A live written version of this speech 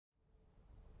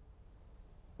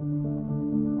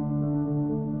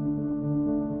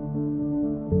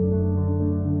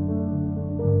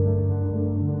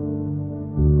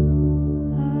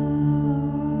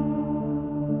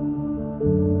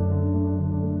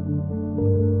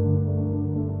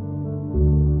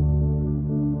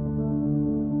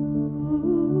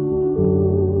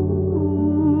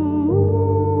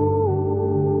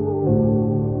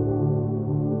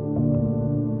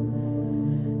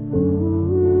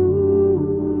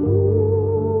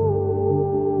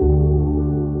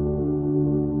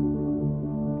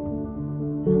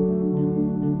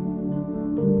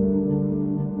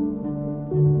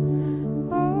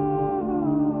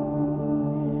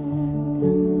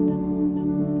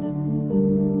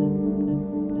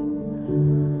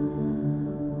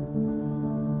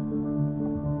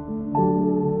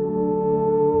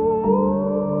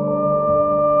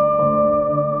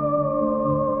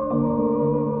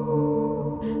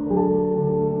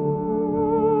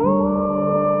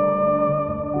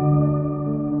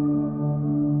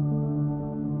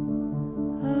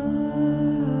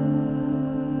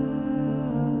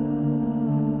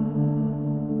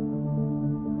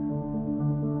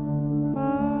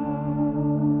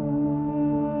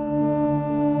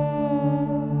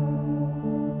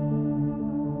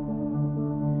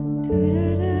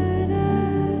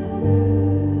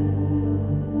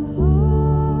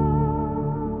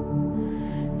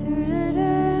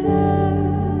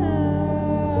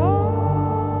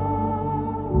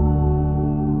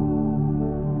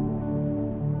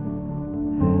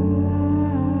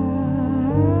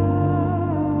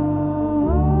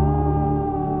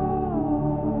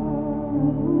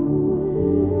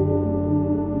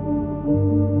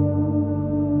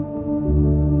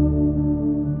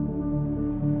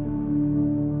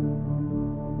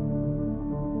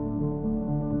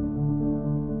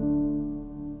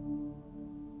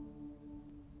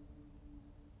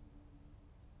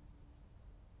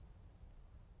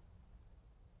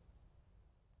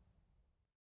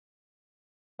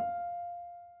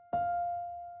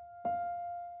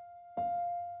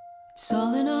It's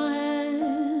all in our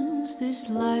hands, this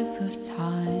life of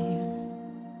time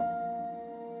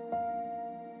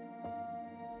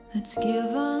that's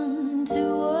given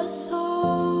to us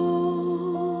all.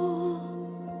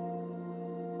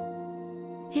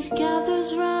 It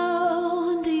gathers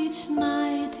round each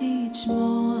night, each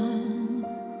morn.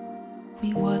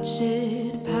 We watch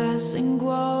it pass and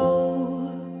grow.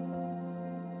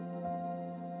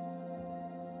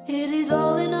 It is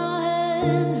all in our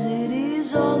hands, it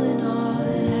is all in our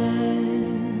hands.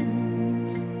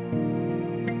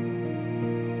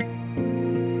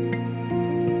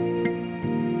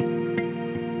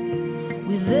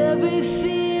 With every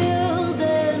field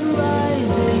and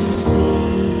rising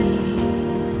sea,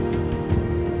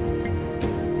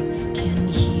 can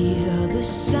hear the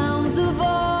sounds of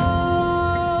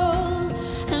all,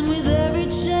 and with every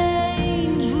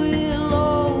change we'll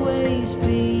always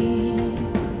be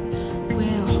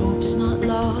where hope's not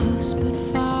lost but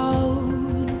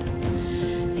found.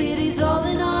 It is all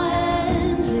in our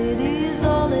hands, it is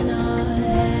all in our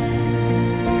hands.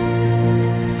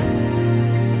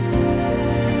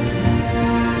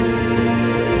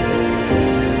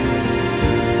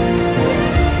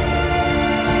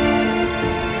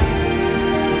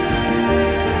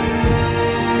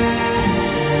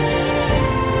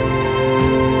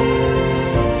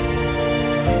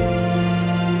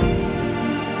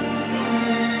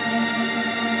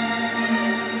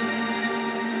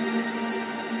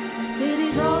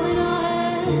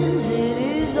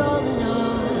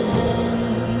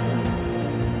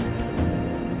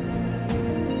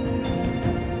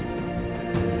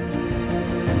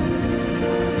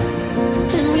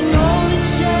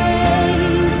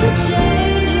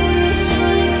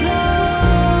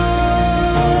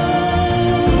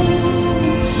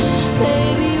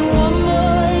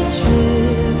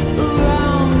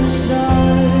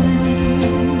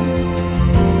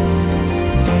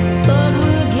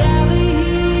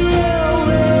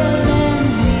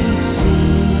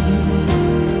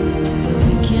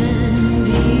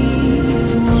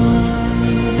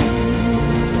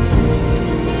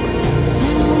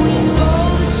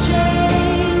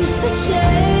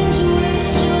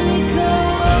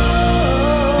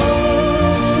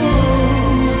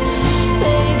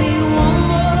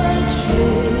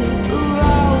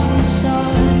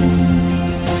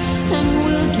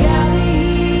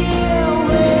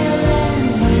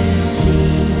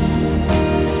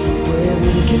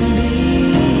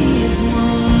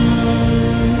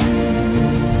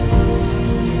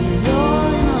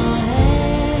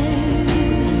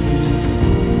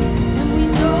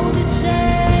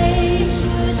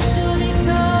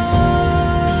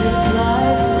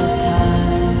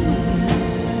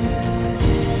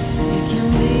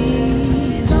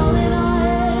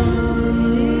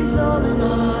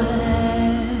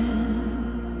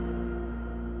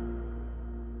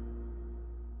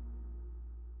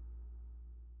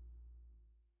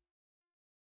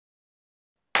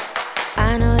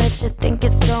 think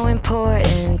it's so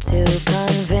important to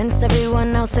convince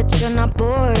everyone else that you're not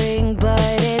boring, but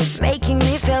it's making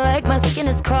me feel like my skin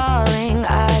is crawling.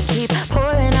 I keep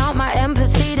pouring out my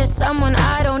empathy to someone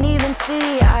I don't even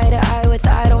see eye to eye with.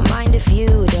 I don't mind if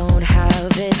you don't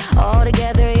have it all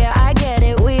together. Yeah, I get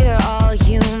it, we're all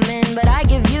human, but I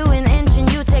give you an inch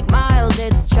and you take miles.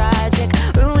 It's tragic,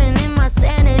 ruining my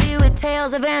sanity with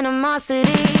tales of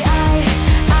animosity.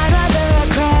 I'd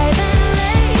rather cry than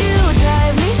let you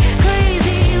drive me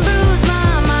crazy, lose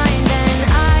my mind, and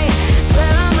I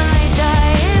swear I might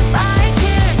die if I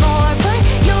cared more, but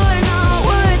you're not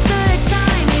worth the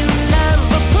time. You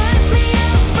never put me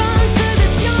up front, cause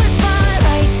it's your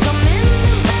spotlight. I'm in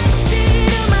the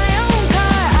backseat of my own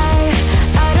car.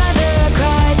 I'd rather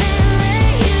cry than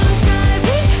let you drive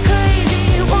me crazy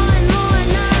one more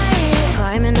night.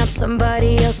 Climbing up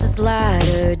somebody else's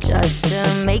ladder just to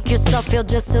make yourself feel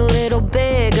just a little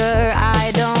bigger.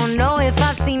 I don't know if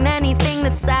I've seen anything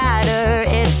that's sadder.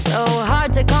 It's so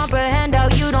hard to comprehend how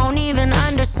you don't even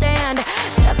understand.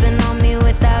 Stepping on me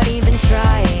without even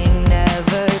trying.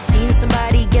 Never seen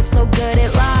somebody get so good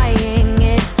at lying.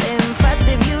 It's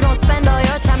impressive you don't spend all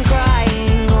your time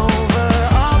crying over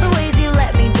all the ways you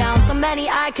let me down. So many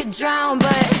I could drown,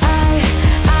 but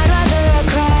I'd rather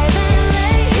cry than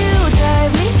let you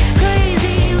drive me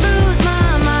crazy, lose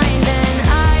my mind, and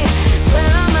I swear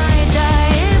I might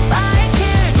die if I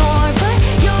cared more, but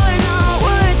you're not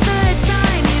worth the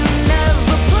time. You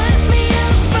never put me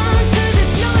up front, cause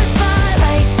it's your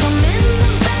spotlight. I'm in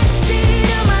the backseat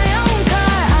of my own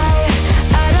car.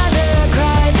 I'd rather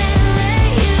cry than let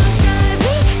you drive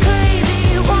me crazy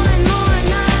one more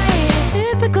night.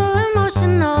 Typical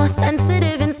emotional,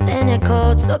 sensitive and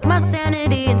cynical. Took my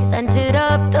sanity and sent it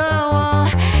up the wall.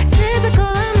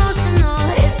 Typical emotional,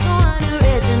 it's so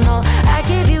unoriginal. I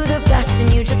gave you the best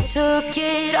and you just took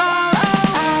it all.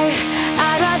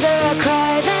 I'd rather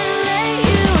cry than let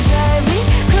you drive me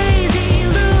crazy,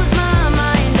 lose my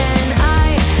mind, and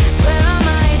I swear I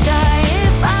might die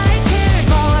if I cared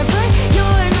more, but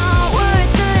you're not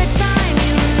worth the time.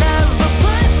 You never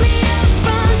put me up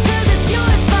front, cause it's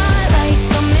your spotlight.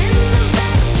 I'm in the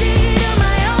backseat of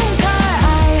my own car.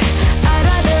 I'd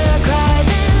rather cry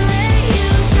than let you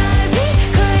drive me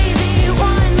crazy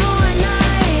one more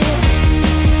night.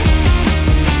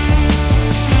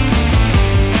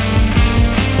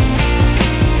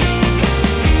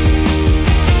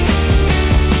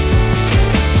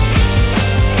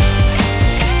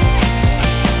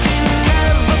 You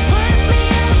never put me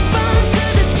up front,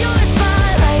 cause it's your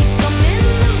spotlight. I'm in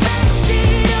the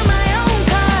backseat of my own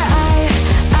car.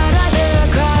 I'd rather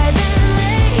cry than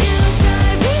let you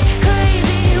drive me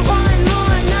crazy one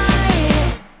more night.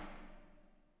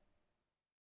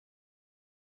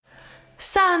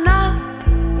 Sun up,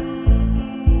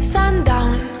 sun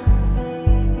down.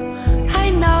 I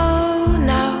know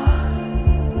now.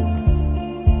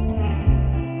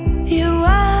 You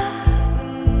are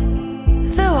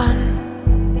the one.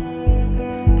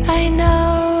 I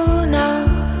know now.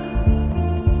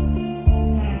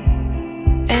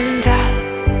 And that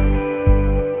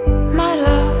my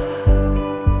love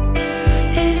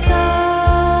is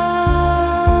all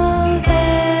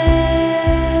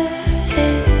there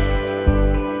is.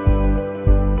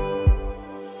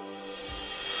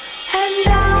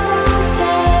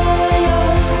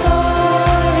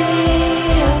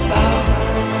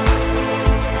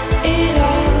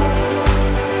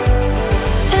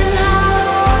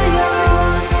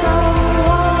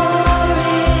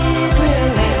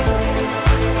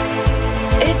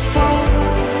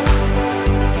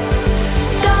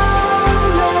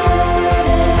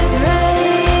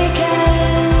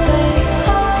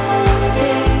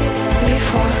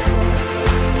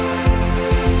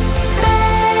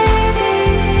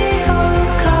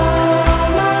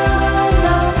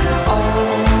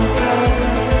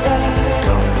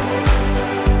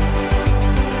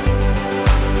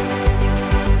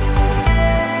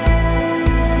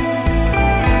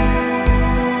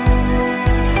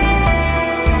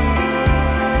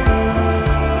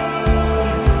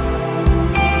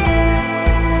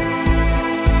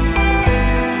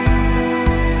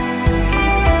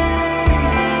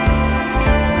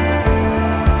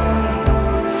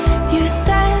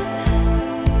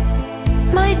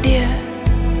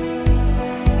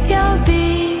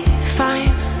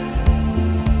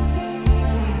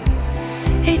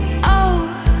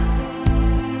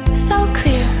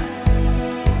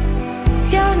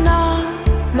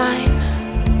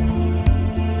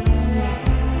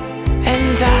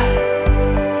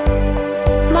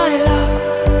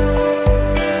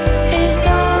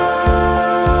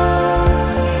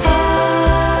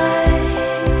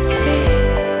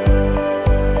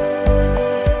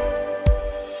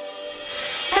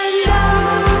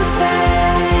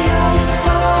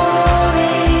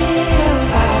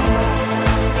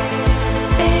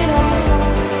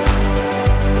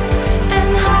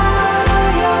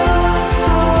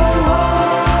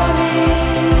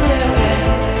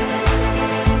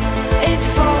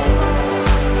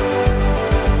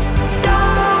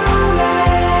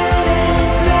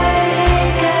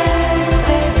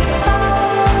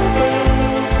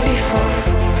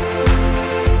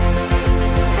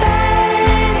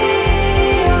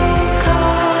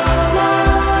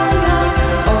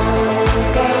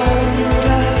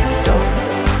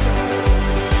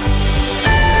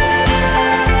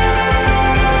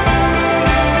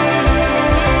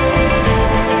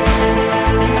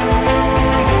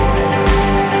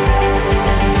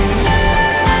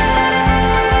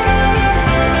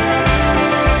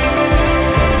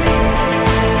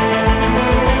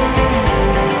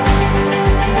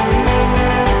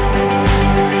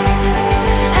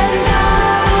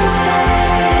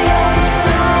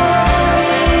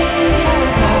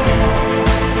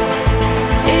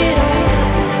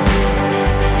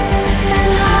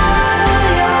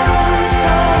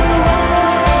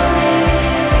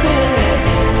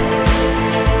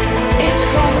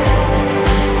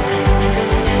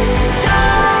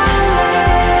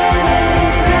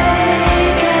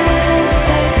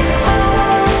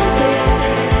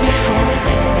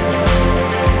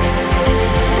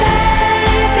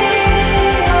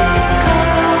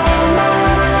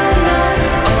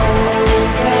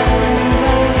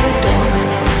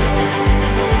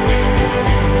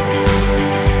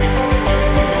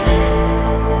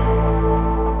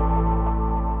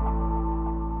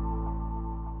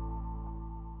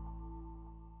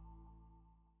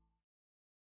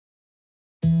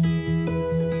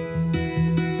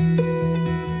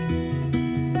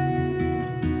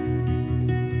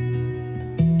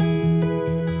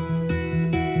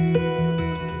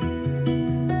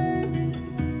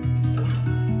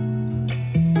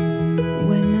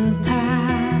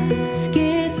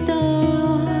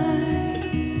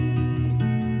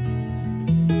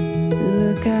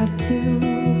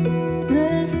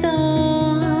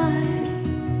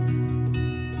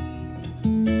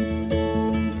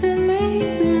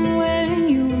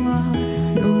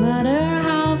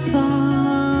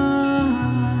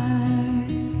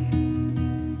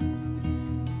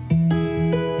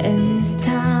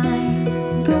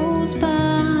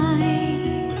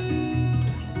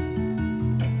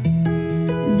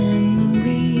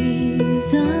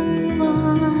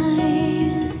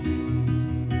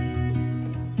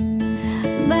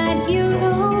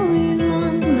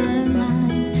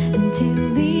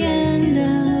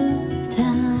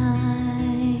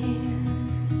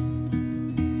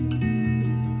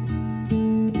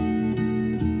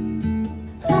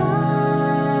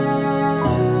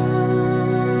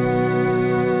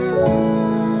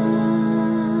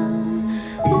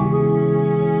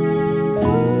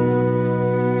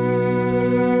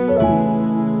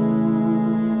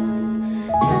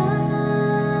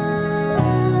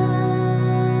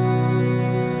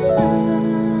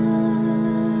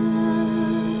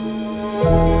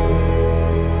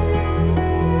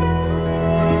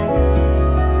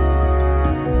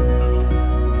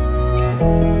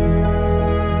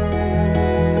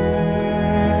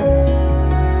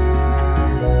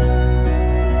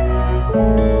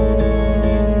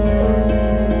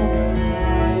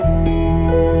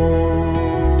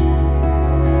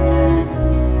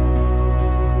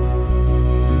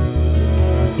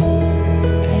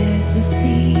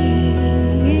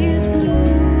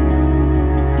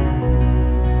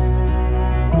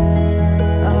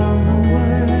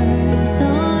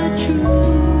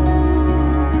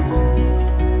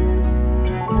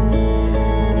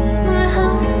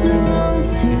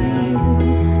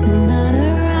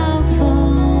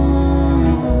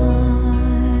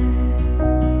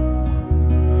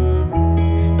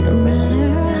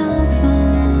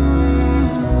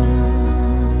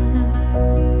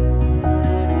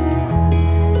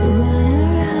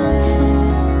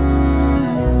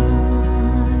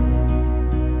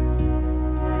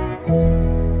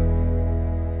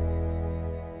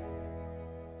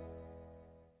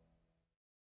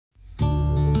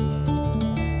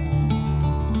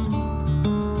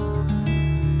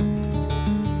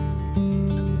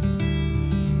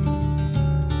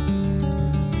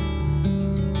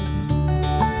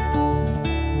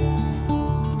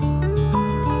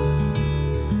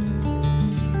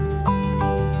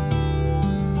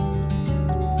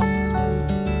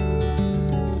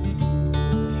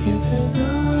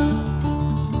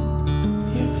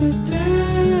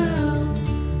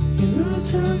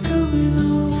 sun coming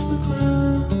off the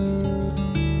ground,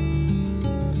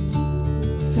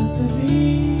 and the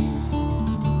leaves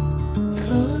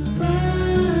colored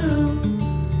brown.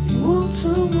 You want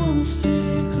someone to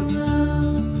stick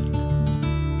around.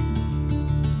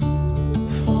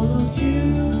 Followed you,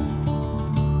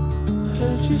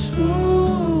 heard you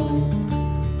spoke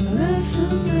the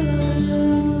lesson that I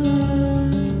had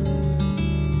learned.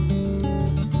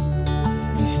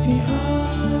 Misty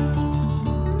heart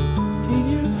in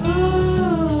your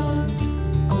heart,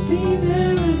 I'll be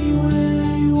there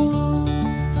anywhere you want.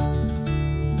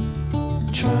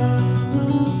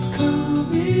 Troubles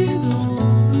coming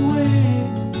on the way,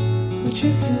 but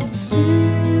you can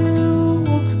still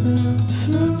walk them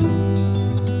through.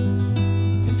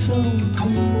 It's all we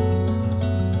do.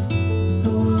 The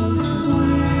world is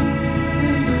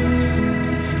waiting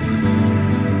for you.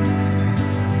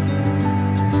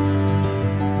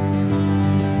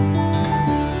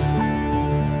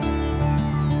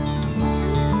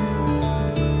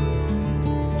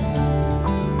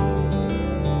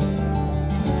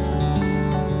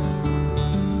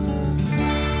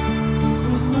 You've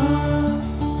been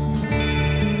lost,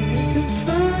 you've been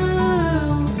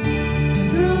found, and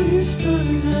now you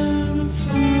started having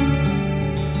fun.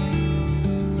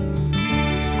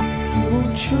 You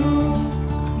won't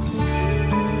choke,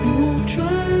 you won't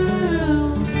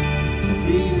drown. We'll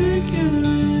be together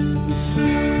in the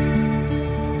sun.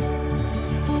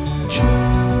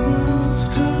 Troubles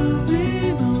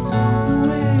coming on the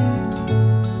way,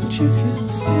 but you can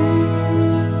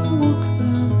still walk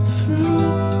them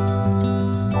through.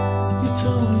 It's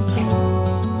all we do.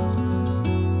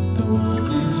 The world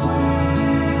is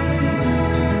waiting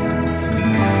for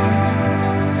you.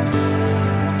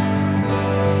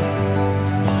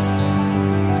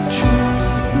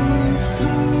 Troubles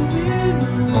coming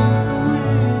on the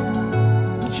way,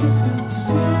 but you can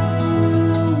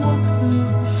still walk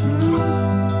them through.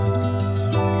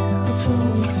 It's all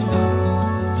we do.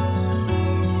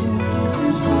 The world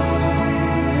is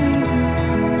waiting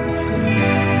for you.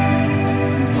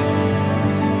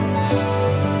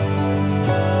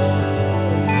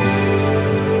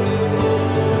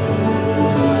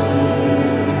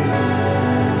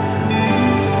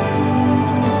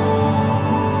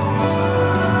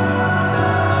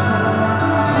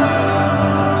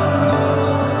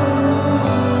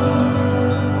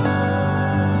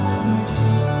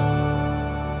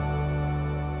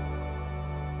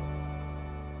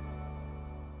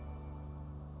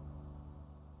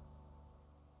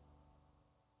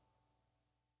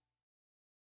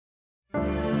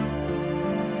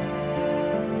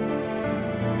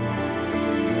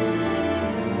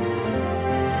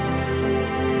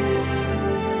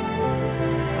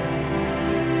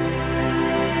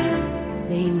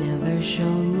 They never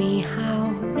showed me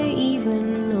how to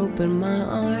even open my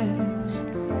arms.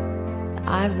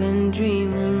 I've been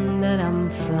dreaming that I'm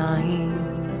flying.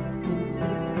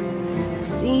 I've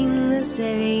seen the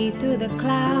city through the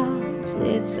clouds.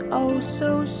 It's oh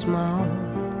so small.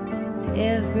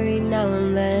 Every now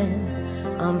and then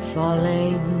I'm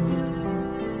falling.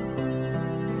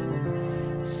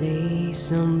 Say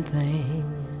something,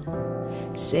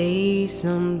 say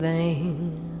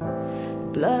something.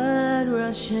 Blood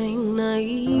rushing to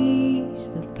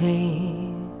ease the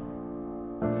pain.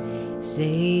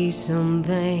 Say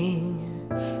something,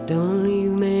 don't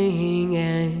leave me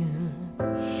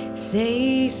hanging.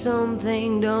 Say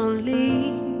something, don't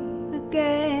leave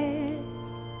again.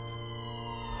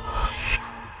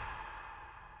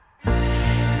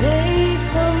 Say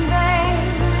something,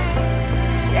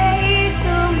 say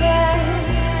something.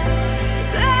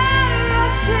 Blood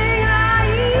rushing to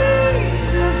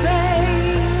ease the pain.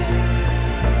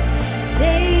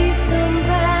 Say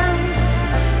something,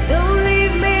 don't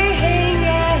leave me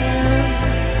hanging.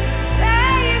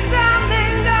 Say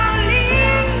something, don't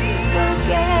leave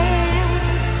again.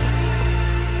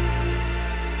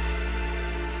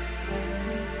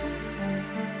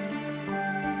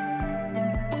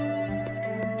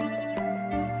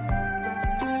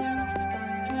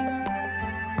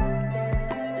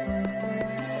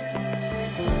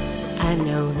 I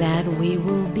know that we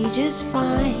will be just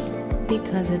fine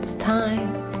because it's time.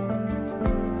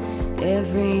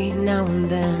 Every now and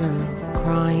then I'm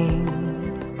crying.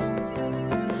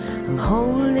 I'm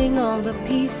holding all the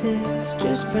pieces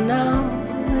just for now.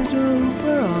 There's room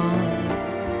for all.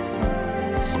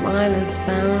 Smile is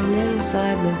found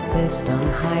inside the fist I'm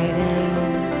hiding.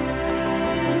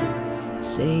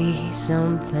 Say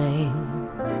something,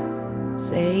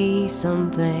 say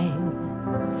something.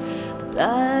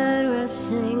 Blood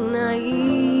rushing, I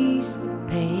ease the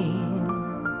pain.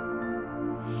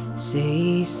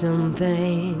 Say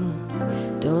something,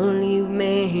 don't leave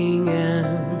me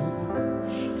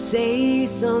hanging. Say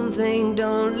something,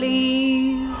 don't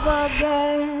leave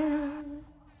again.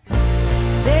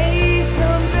 Say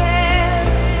something,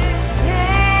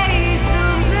 say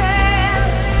something.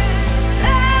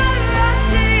 Let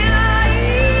rushing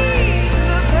ease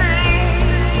the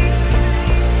pain.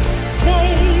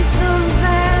 Say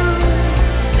something,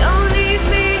 don't leave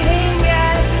me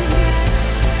hanging.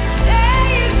 Say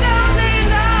something,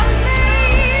 don't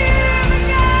leave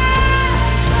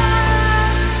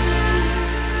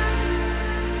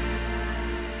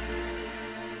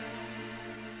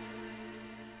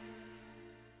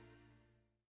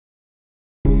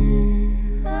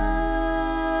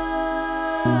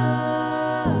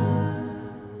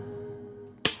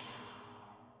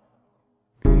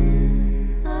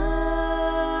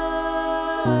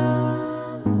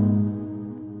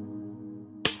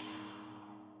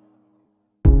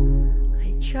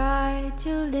I tried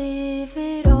to leave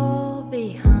it all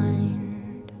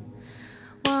behind.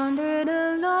 Wandered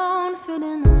alone through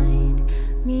the night.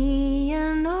 Me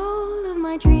and all of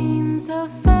my dreams are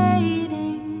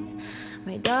fading.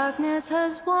 My darkness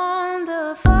has won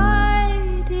the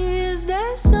fight. Is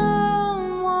there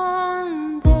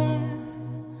someone there?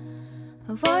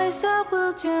 A voice that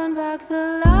will turn back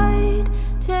the light.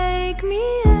 Take me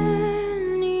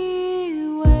anywhere.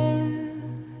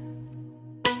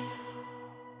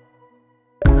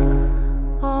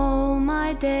 All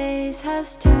my days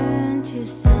has turned to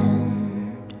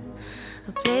sand.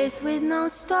 A place with no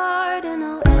start and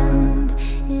no end.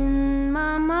 In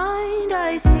my mind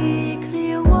I see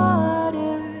clear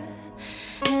water,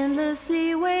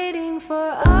 endlessly waiting for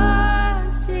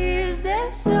us. Is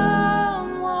there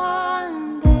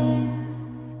someone there?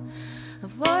 A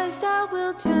voice that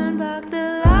will turn back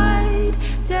the light.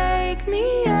 Take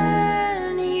me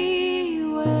anywhere.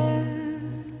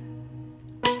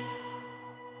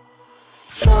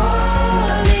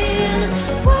 Falling,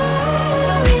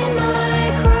 wearing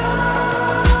my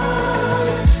crown.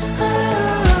 Oh,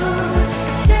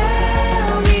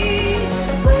 tell me,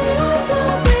 will I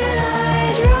fall, will I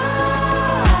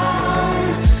drown?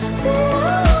 Oh,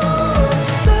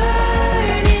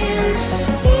 burning,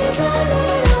 feet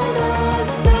landed on the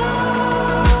sun.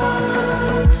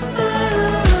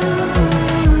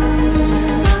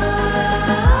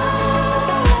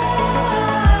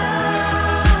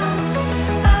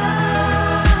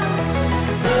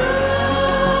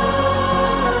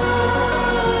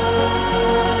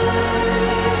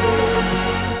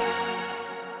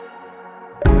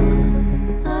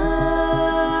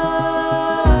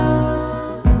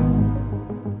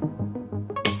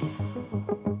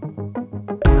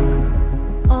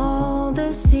 All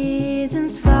the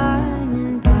seasons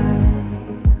flying by,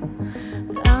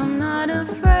 but I'm not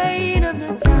afraid of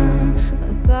the time.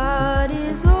 My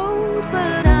body's old,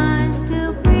 but I'm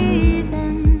still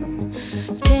breathing,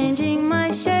 changing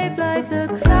my shape like the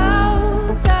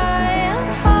clouds. I am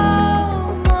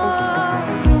home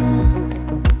again.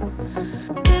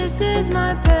 This is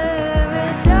my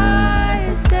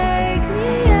paradise. Take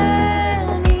me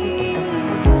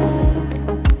anywhere.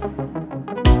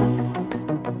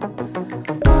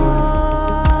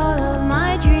 All of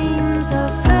my dreams are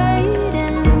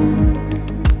fading.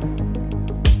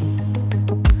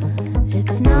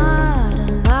 It's not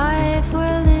a life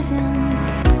we're living.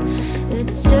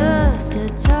 It's just a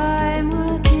time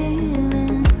we're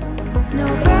killing. No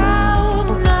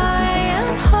ground, I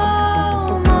am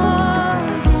home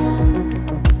again.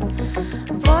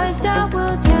 A voice that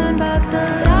will turn back the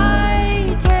light.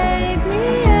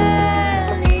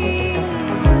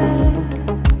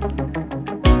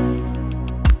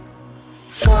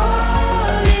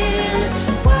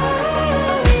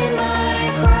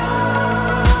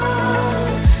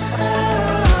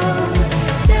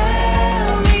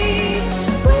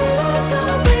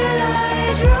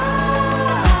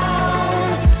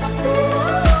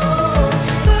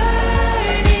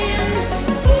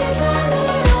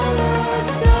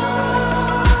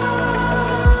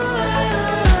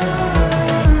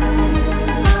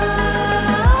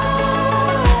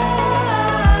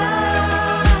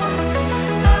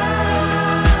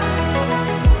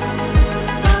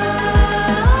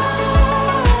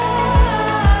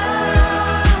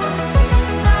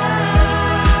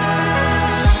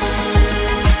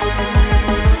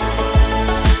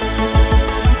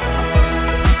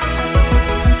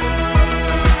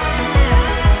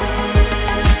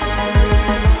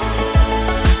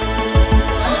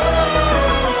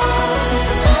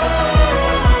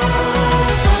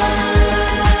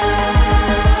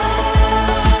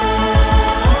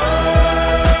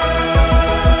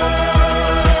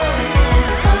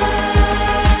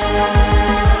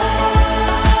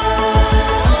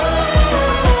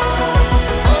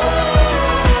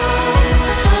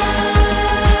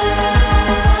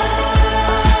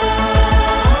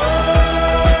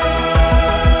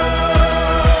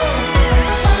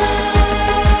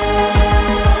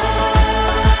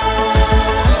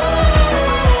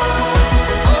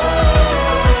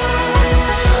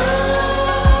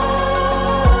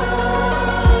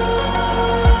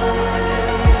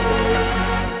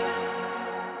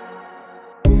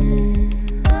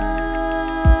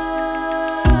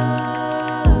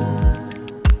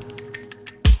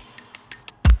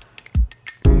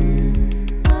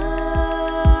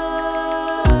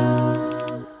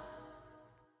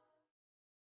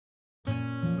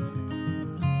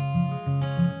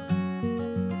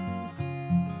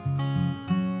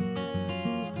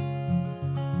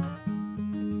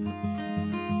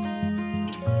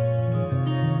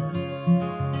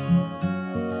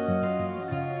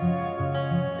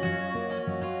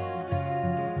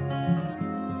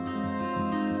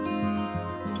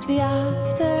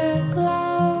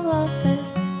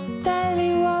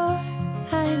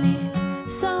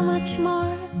 much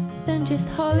more than just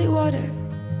holy water.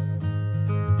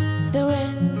 The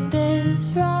wind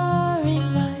is roaring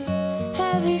my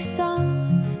heavy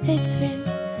song. It's been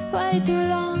way too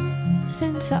long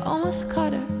since I almost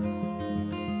caught her.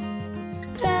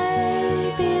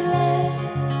 Baby, let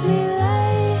me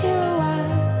lay here a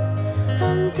while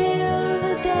until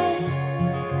the day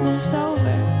moves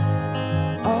over.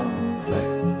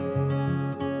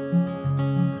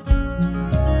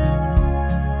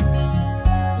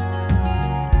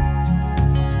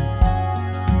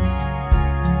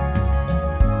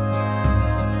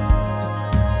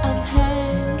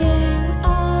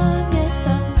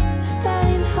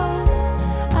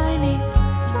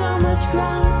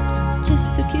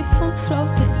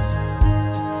 Floating.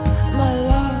 My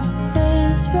love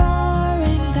is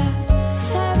roaring that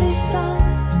heavy song.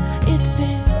 It's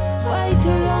been way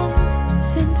too long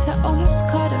since I almost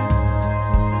caught her.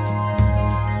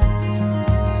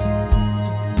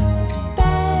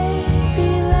 Baby,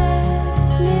 let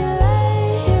me lay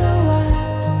here a while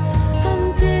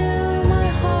until my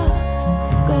heart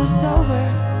goes sober.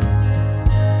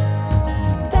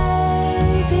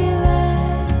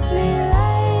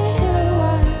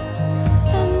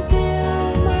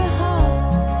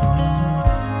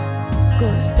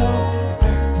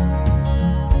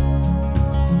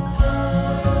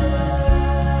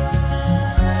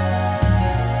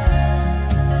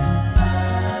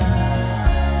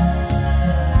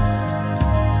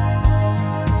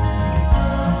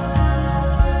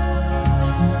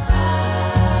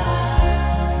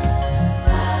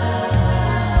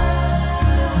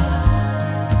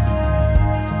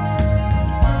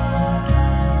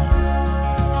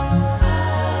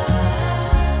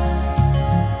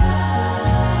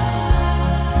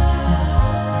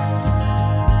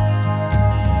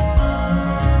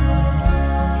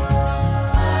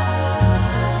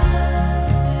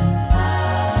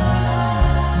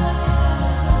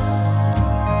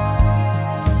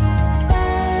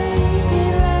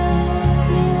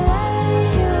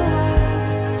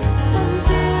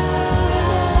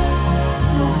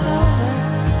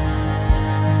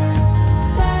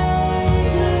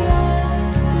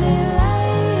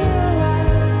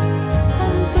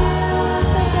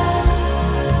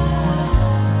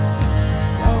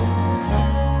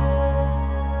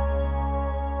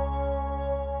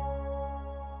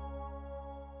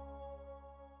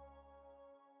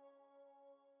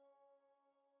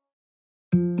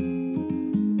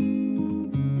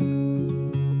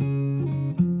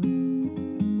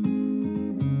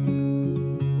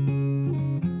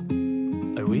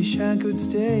 Wish I could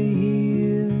stay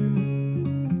here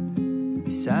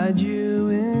beside you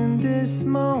in this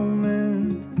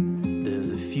moment.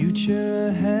 There's a future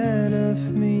ahead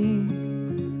of me,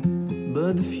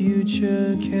 but the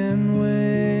future can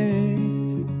wait.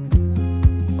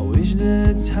 I wish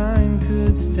the time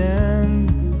could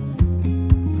stand.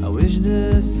 I wish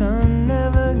the sun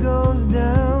never goes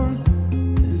down.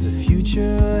 There's a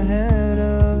future ahead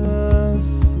of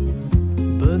us,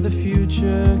 but the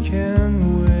future can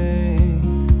wait.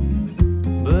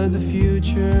 But the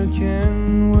future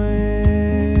can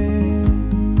wait.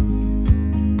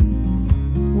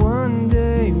 One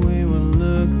day we will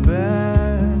look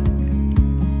back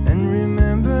and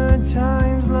remember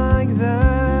times like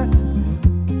that.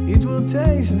 It will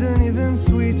taste even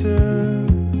sweeter,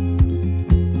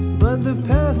 but the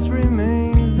past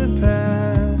remains the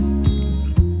past.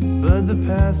 But the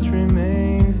past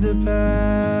remains the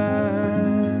past.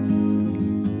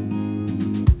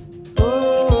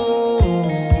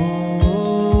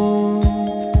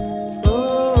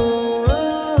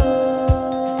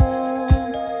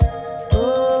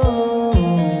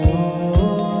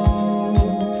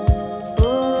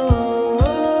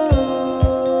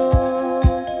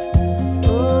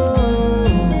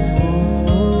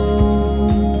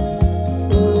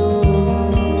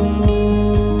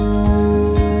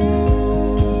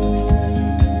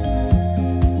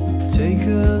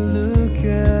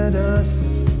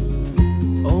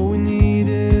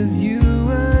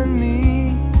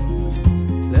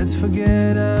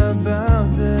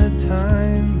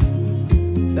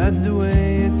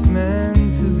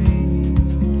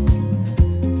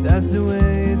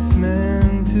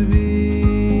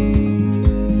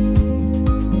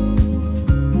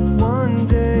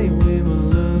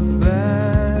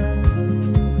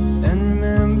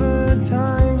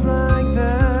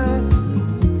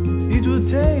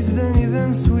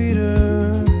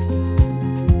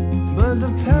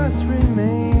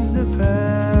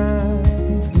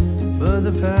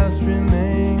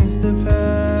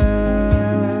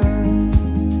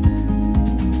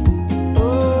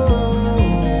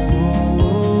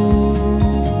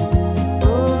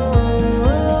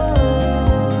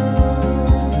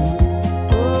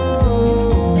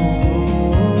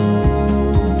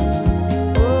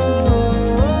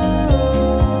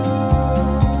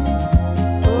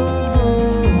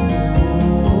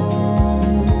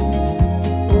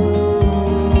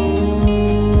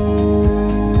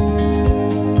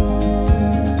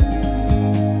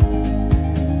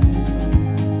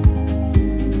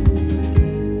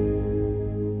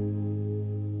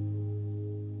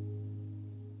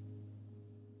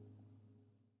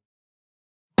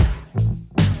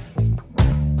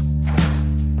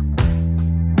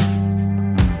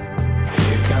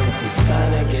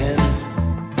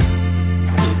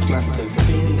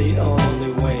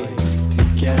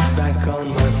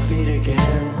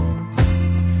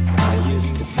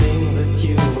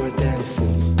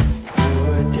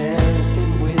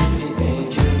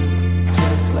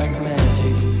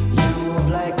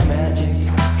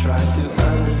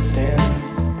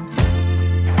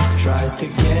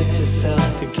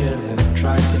 yourself together,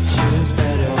 try to choose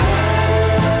better.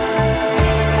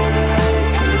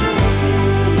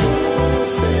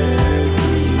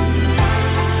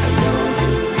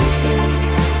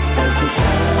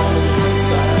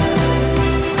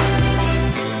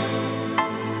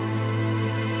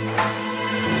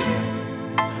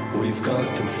 We've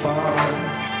gone too far,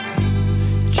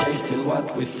 chasing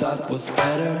what we thought was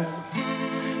better.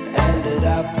 Ended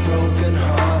up broken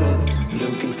hearted,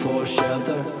 looking for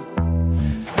shelter.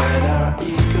 Fed our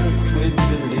egos with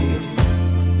belief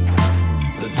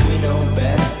that we know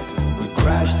best. We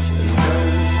crashed and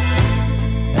burned,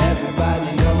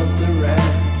 everybody knows the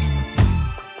rest.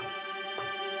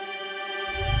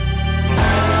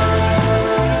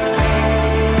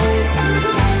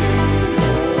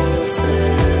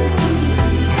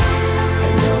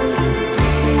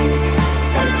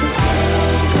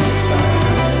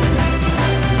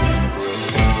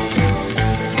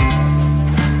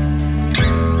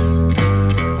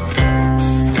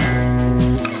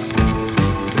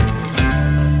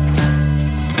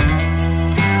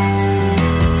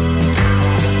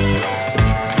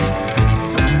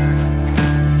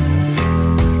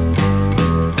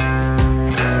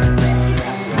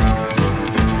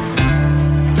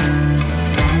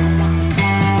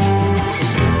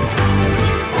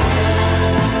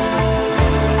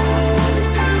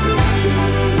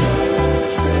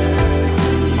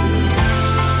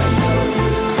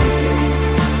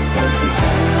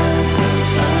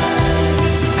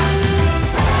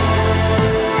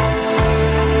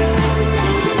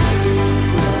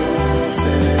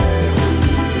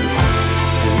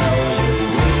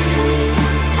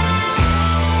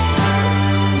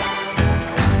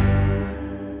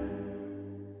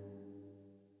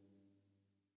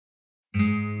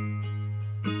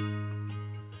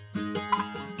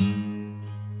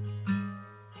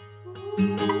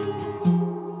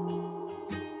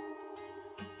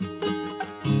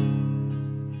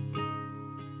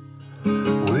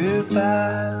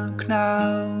 Back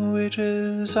now, it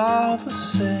is all the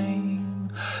same,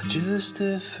 just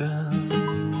different.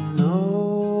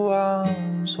 No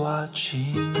one's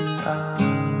watching us.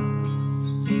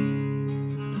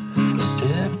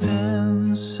 Step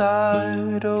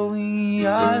inside, or we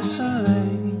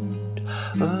isolate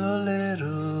a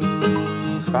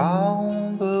little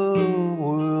from the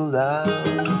world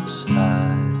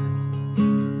outside.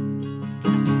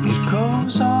 It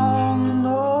goes on.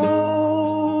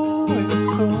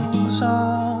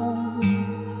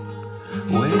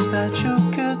 Ways that you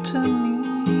get to me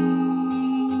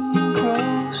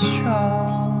grow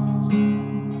strong.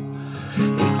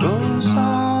 It goes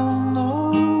on,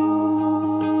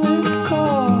 oh, it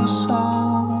goes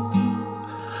on.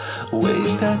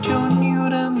 Ways that you're new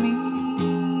to me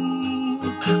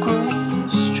grow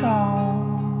strong.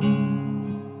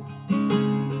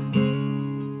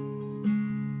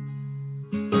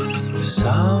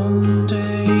 Some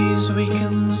days we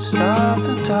can stop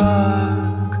the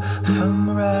dark from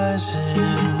rising.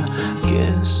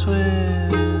 Guess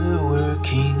we're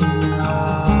working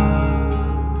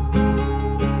hard.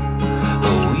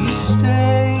 We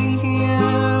stay here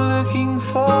looking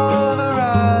for the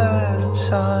right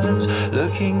signs,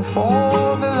 looking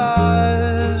for the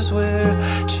lives we're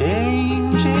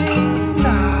changing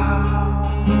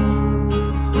now.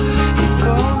 It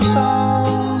goes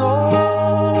on,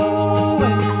 oh,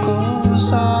 it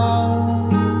goes on.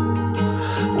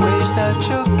 Ways that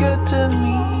you get to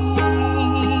me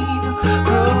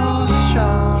grow strong.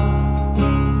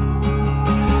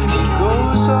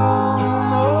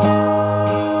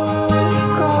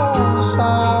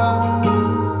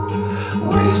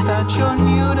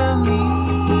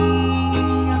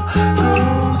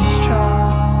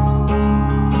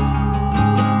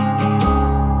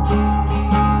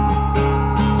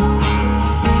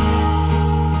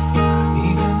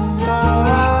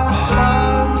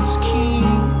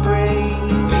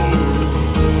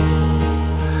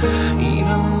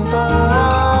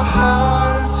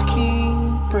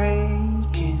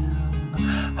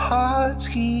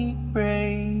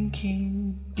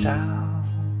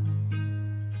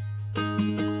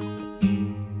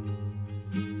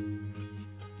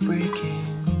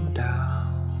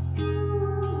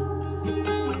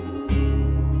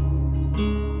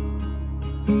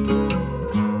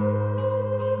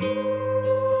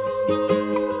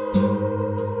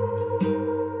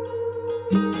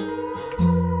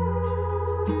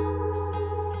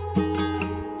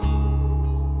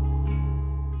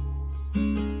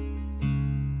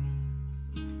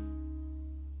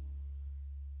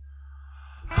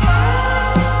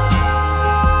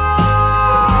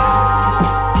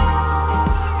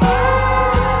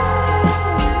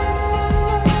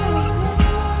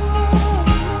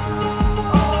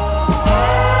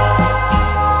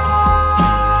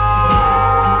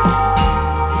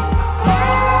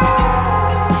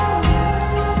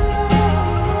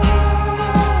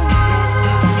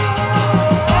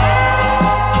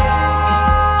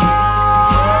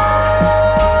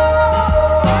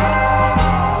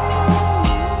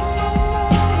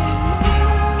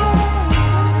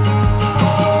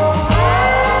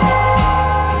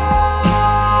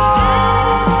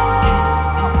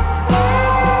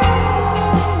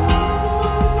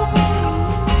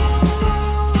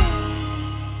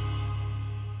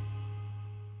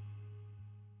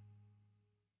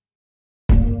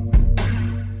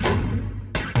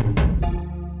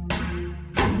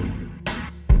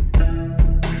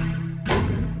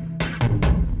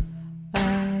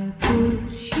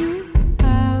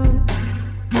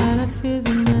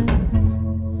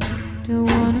 to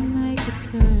wanna make a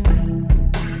turn.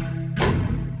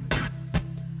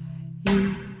 You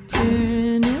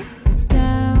turn it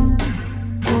down,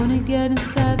 wanna get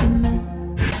inside the mess,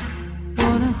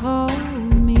 wanna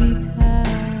hold me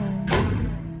tight.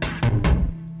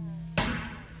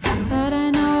 But I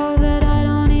know that I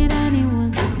don't need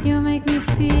anyone. You make me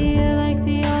feel like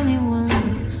the only one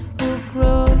who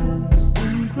grows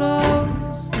and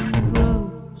grows and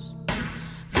grows.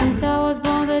 Since I was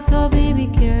born they told me be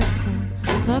careful,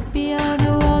 locked behind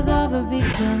the walls of a big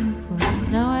temple.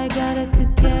 Now I got it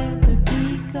together, be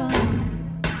gone.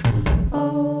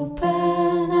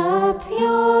 Open up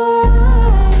your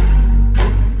eyes,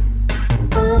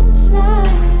 I'm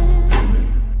flying.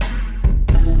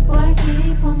 Why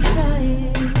keep on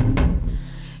trying?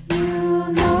 You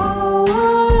know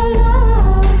our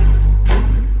love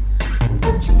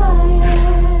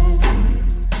expired,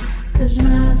 'cause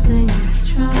nothing is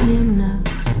strong enough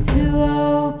to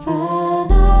open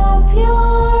up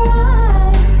your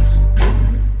eyes.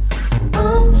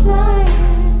 I'm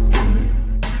flying.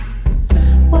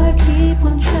 Why keep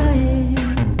on trying?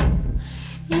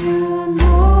 You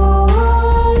know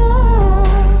our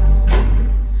love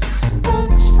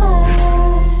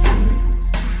expired,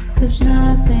 'cause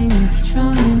nothing is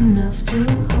strong enough to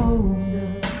hold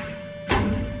us.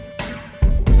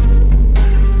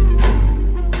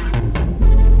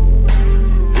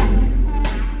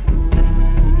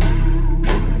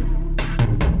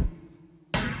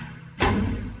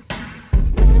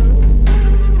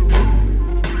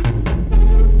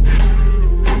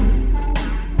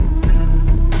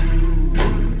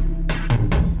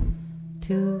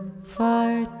 Too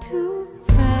far, too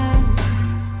fast,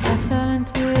 I fell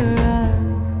into your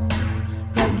arms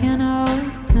like an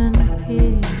open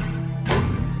pit.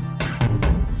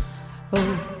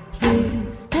 Oh,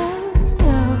 please stand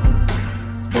up,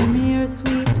 spare me your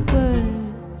sweet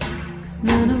words, 'cause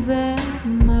none of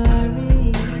them are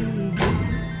real.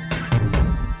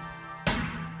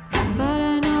 But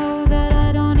I know that I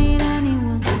don't need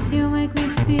anyone. You make me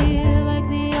feel like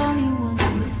the only one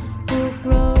who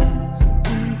grows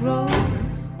and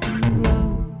grows and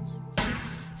grows.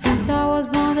 Since I was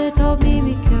born they told me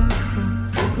be careful,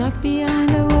 locked behind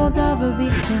the walls of a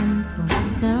big temple.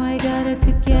 Now I got it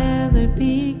together,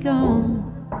 be gone.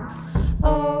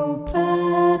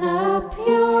 Open up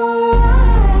your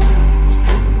eyes,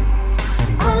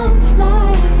 I'm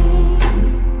flying.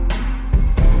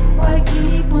 Why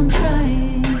keep on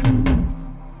trying?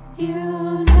 You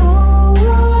know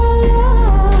our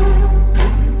love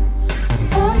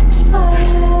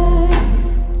expired,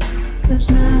 'cause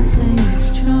nothing is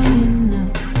strong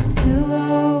enough to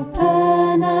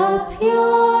open up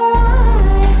your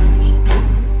eyes.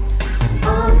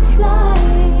 I'm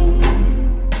flying.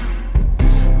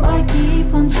 Why keep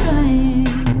on trying?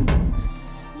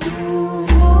 You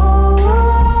know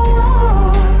our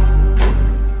love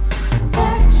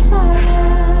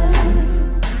expired,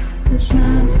 'cause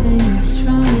nothing is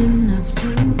strong enough to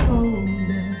hold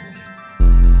us.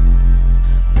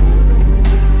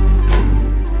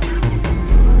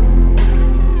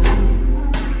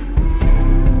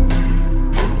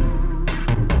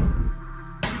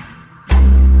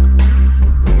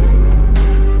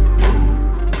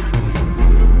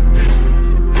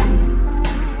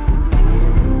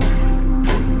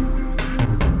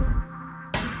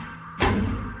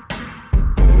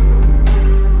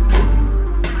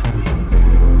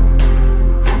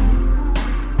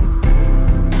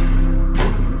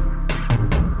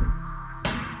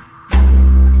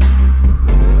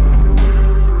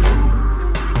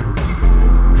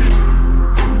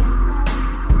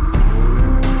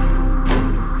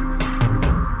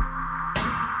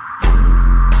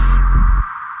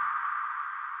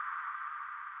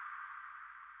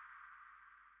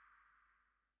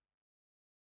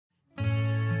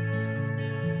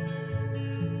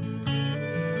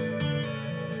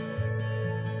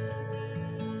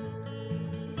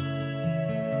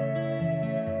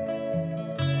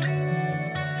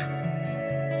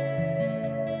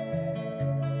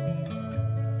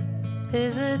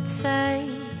 Is it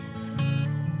safe?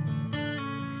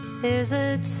 Is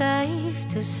it safe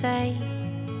to say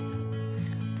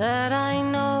that I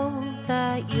know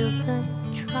that you've been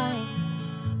trying?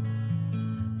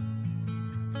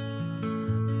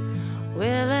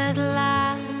 Will it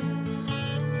last?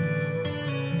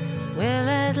 Will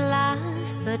it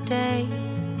last the day?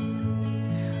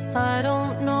 I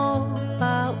don't know,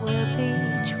 but we'll be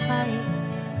trying.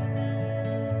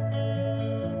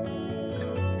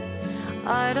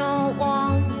 I don't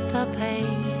want the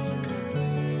pain,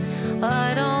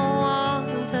 I don't want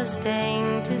the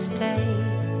stain to stay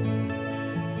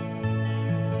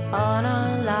on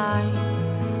our lives.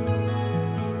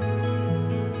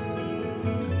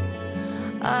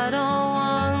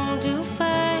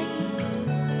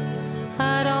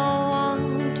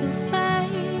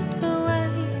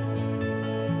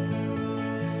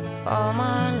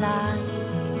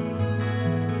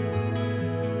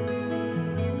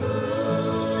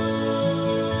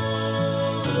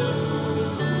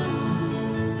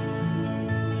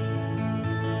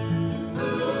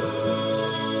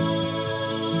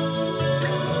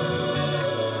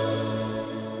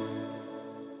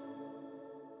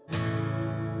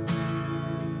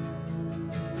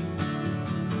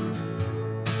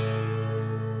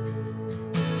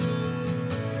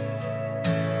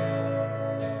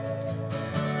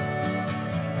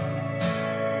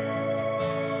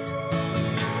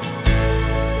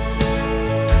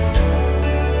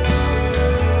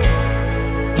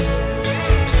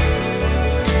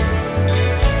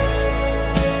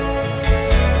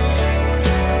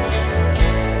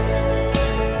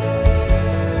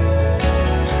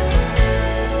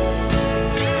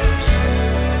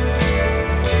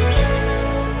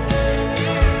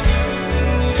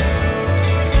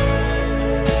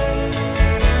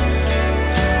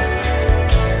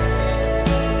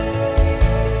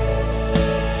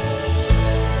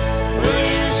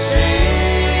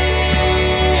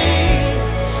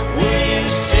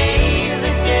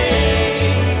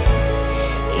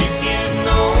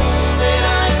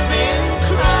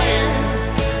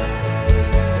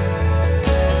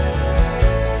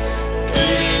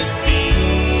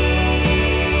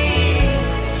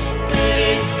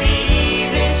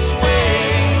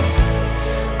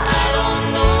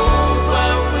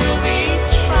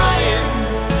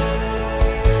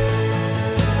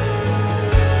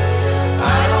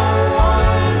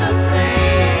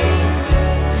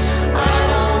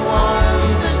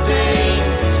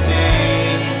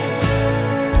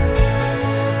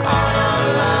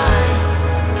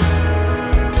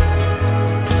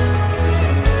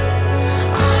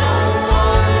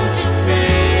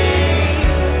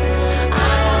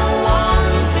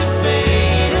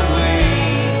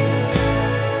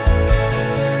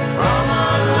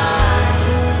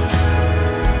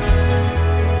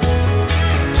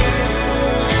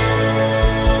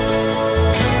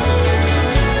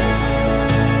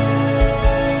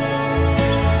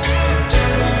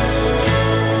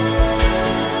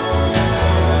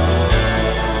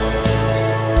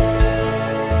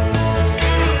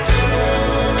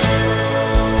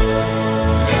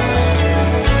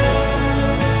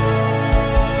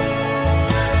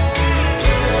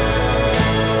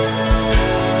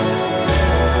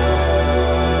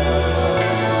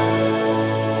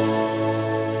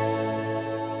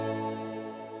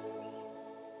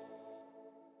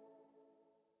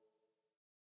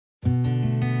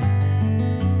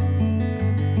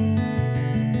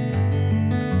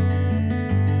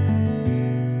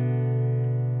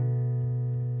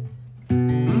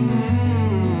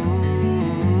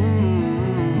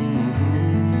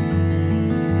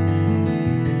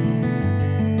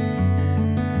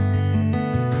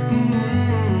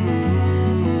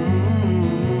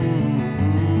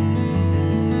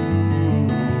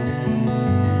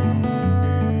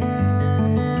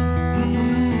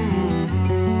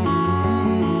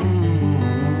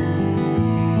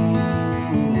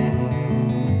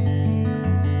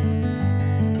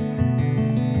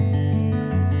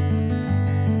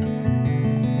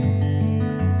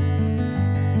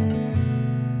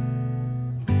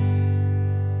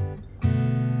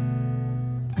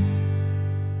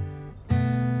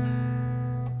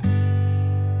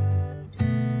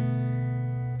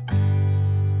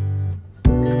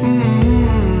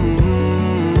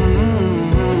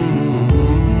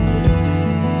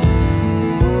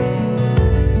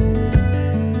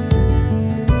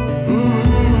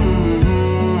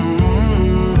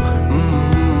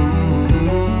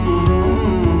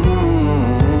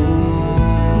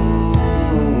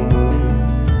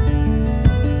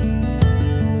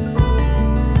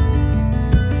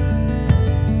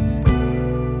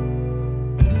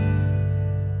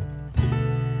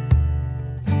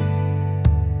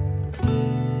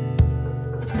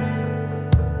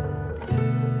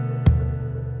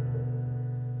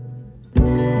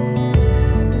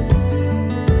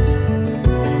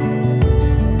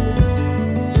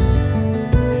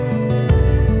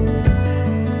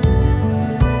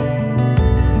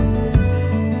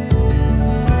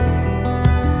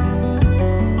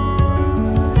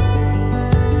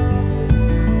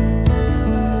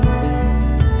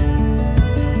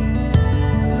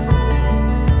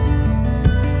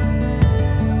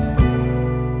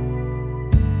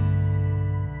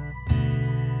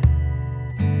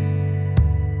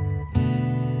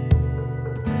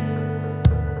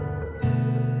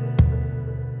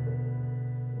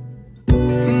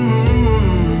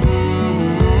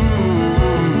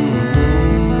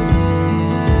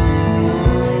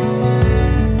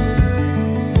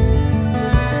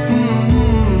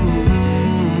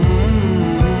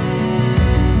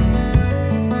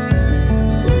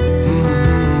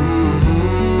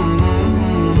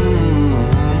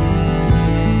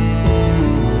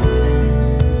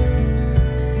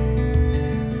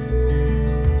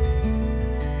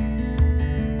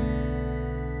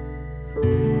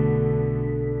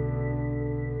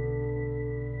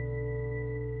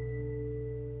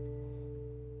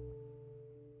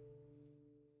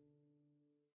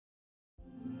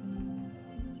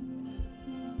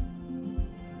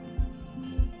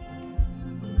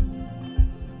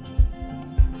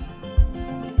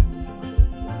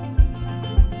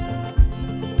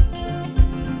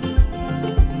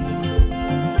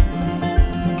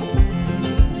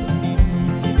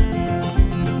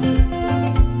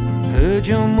 heard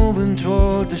you're moving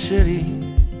toward the city.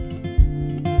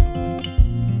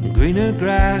 Greener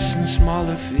grass and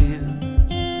smaller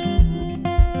fields.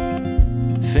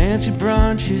 Fancy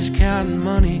brunches, counting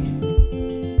money.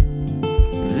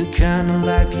 The kind of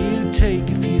life you'd take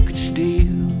if you could steal.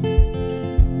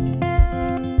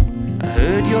 I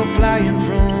heard you're flying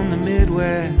from the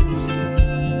Midwest.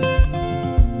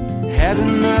 Had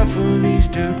enough of these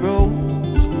dirt roads.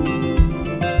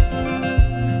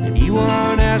 And you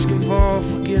aren't asking for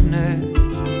forgiveness.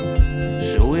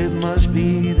 So it must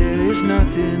be there is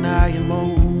nothing I am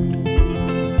owed.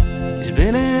 It's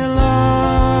been a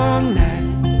long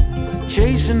night,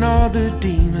 chasing all the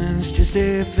demons, just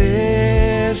a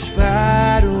fist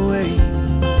fight away.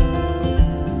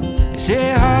 It's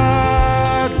a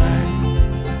hard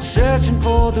life, searching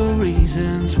for the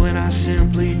reasons when I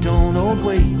simply don't hold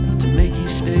weight to make you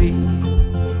stay.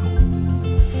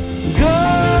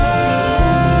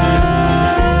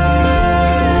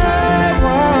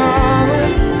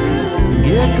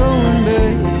 Get going,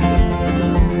 babe.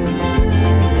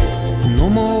 No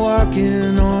more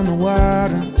walking on the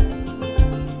water.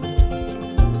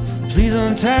 Please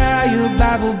untie your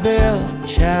Bible belt,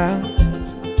 child.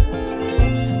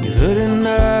 You've heard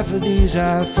enough of these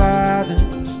our fathers.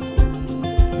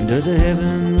 Does a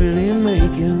heaven really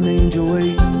make an angel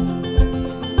wait?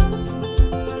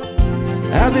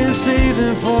 I've been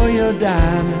saving for your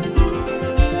diamond.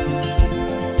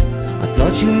 I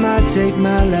thought you might take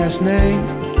my last name.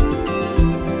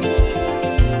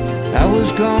 I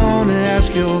was gonna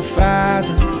ask your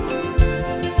father.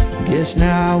 Guess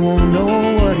now I won't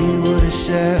know what he would have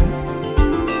said.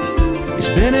 It's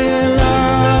been a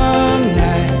long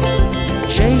night,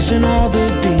 chasing all the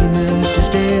demons,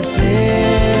 just a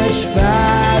fist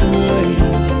fight away.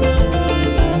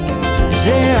 It's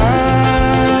a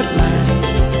hard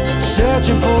line,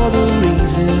 searching for the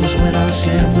reasons when I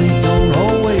simply don't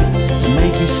hold weight to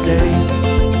make you stay.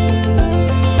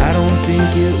 I don't think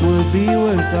it would be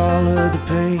worth all of the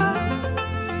pain.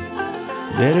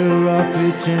 Better off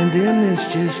pretending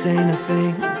this just ain't a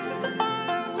thing.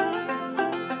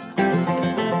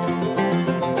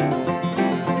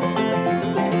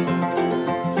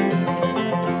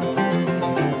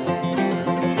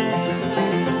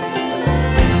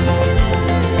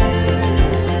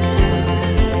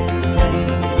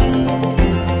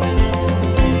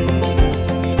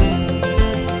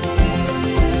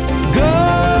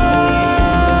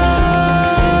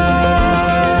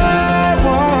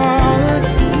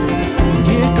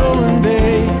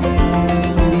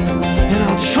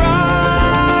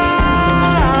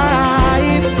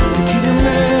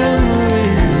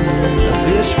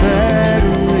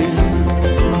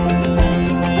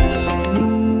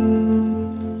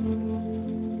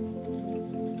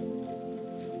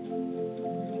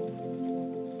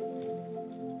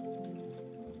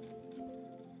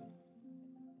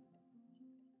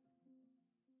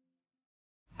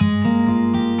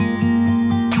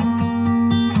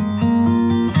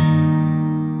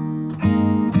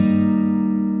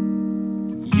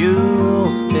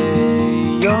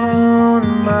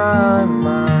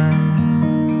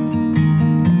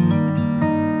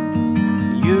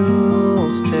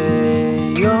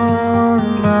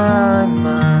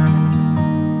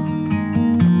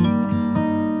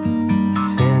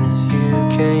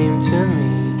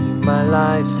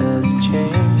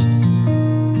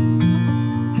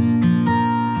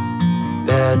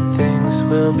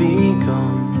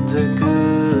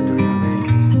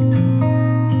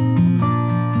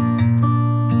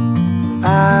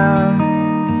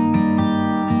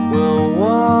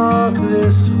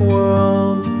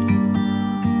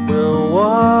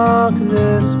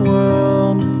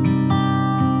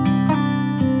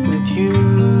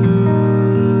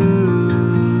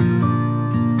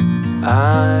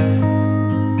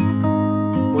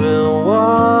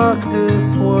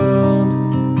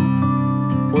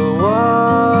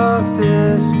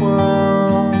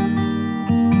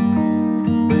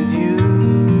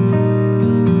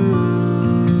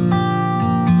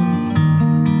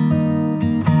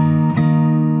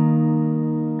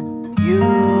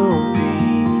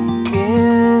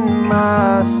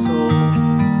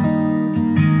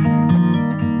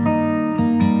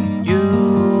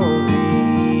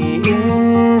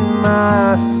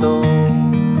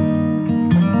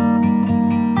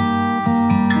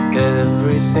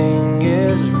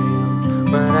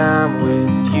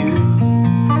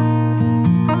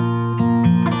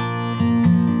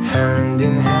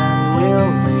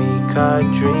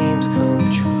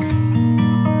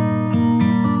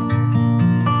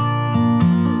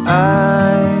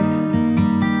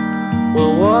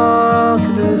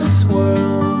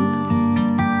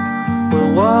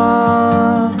 We'll walk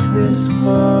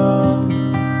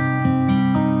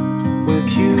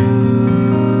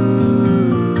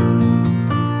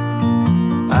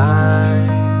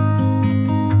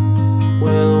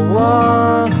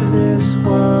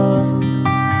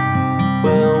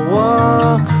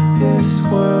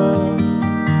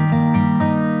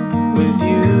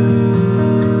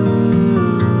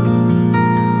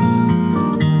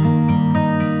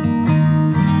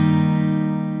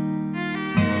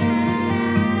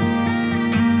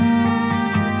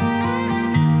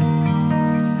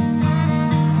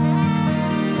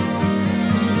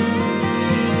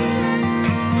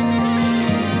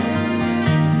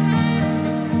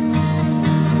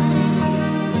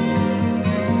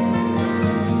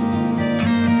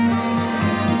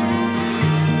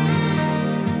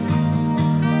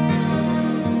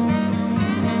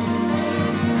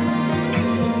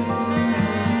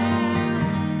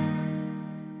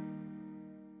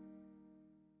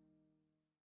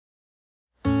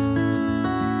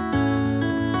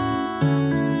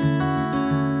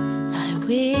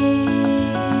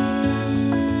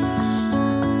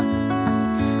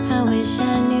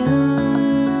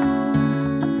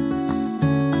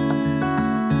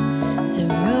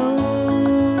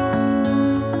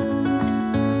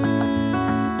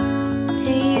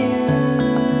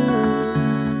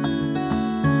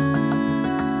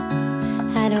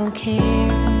don't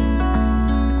care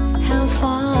how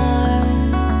far,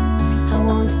 I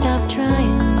won't stop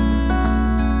trying.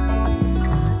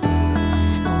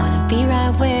 I wanna be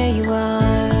right where you are.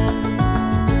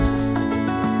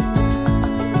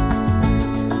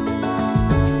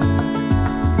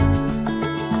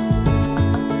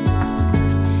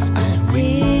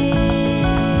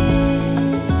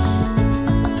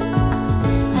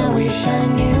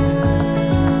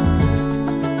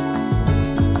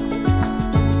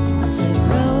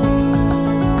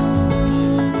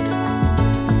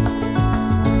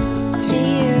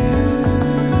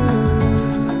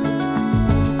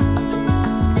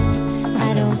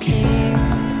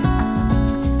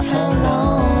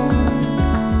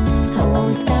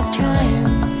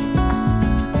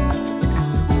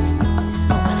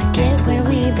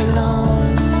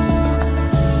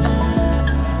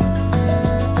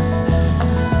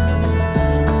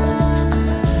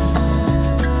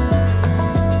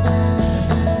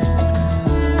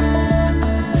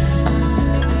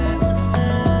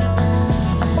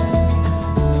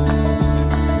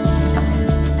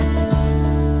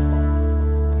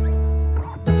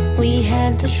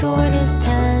 Shortest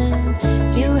time,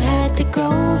 you had to go,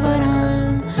 but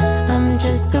I'm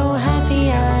just so happy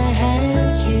I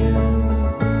had you.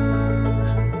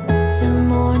 The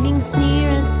morning's near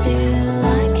and still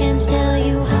I can't tell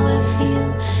you how I feel.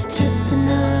 Just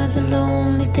another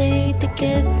lonely day to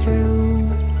get through.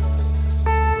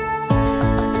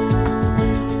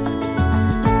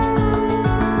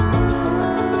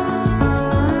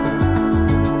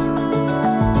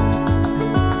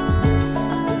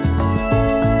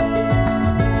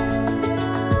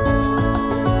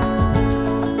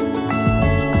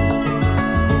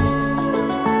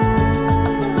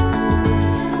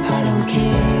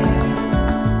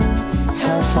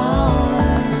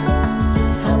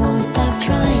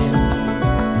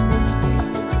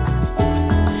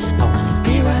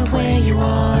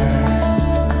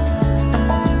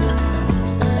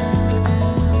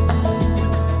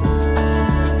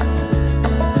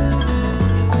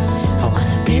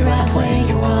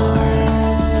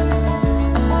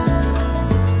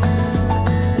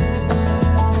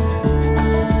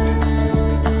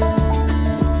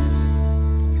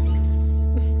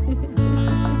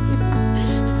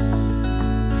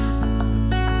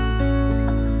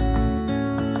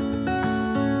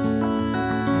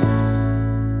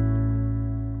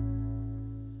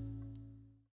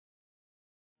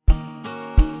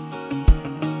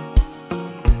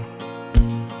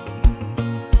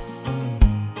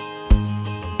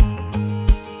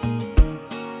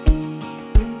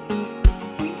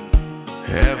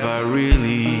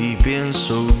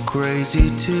 Crazy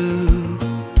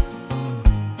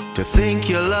to think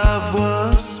your love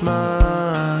was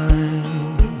mine,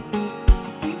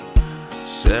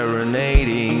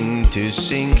 serenading to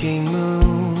sinking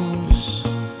moons.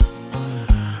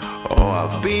 Oh,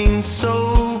 I've been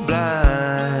so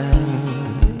blind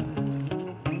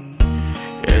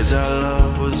as our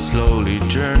love was slowly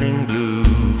turning blue.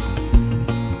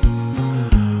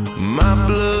 My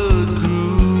blood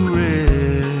grew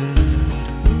red.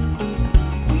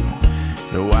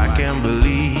 No, I can't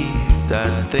believe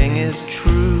that thing is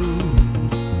true.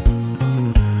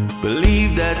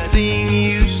 Believe that thing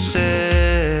you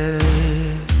said.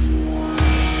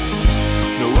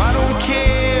 No, I don't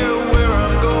care where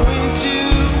I'm going to.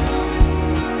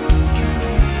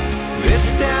 This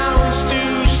town's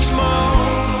too small.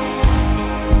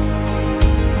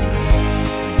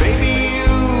 Baby,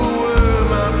 you were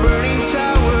my burning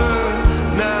tower.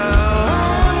 Now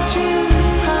I'm too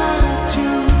high to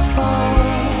fall.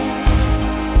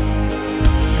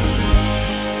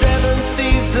 7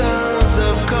 seasons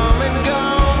have come and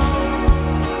gone,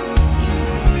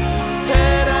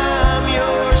 and I'm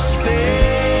yours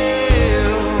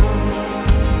still.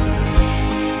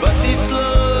 But this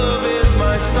love is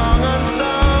my song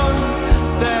unsung.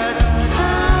 That's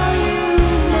how you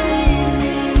made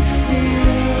me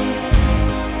feel.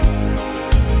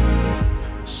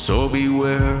 So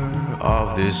beware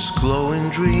of this glowing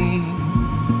dream.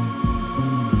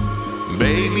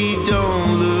 Baby,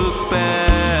 don't look back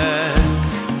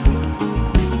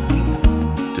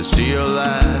to see your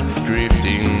life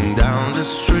drifting down the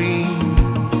stream.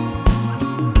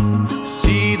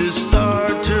 See the star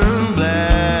turn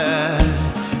black.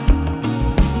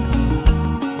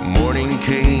 Morning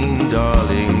came,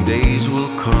 darling, days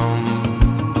will come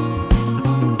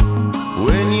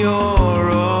when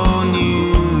you're all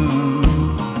new.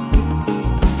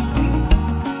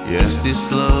 Yes,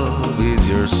 this love is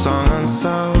your song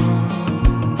unsung,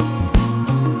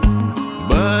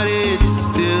 but it's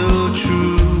still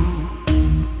true.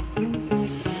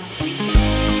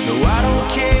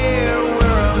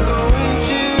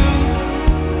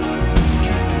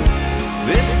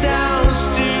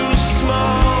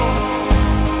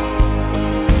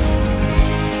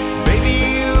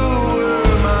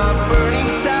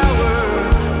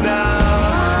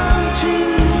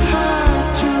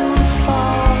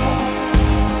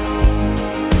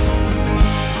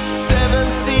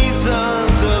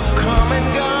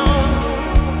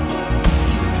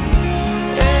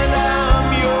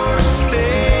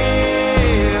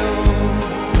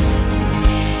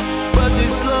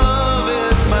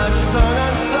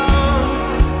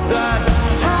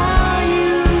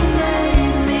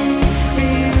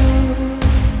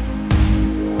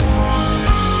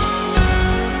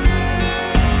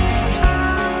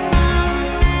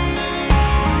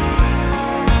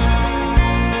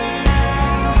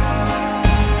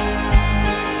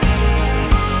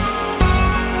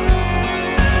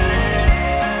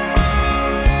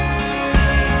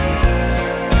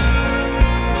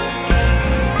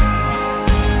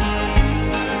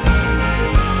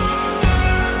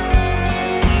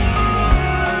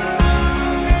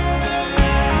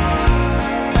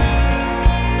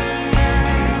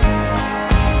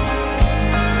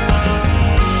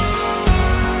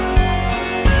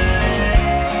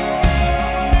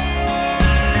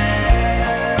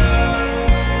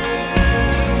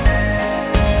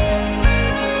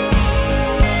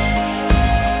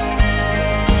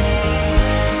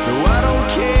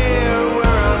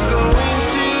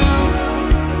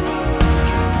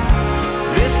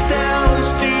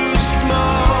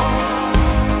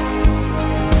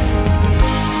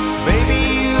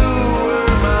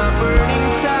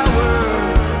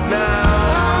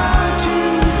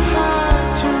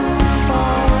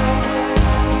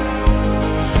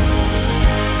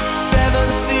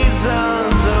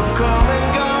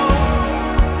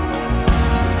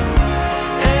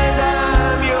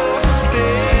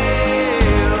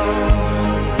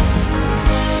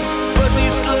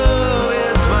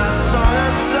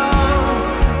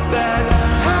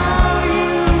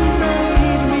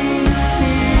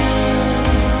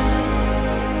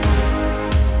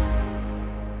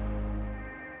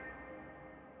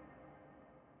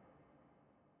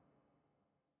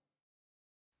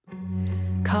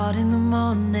 Caught in the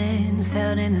mornings,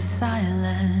 held in the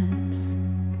silence.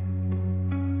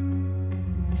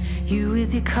 You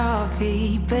with your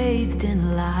coffee, bathed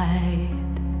in light.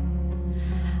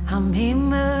 I'm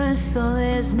immersed, so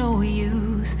there's no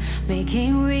use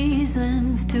making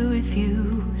reasons to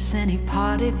refuse any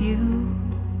part of you.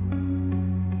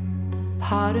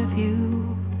 Part of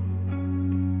you.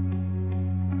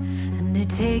 And it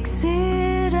takes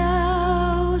it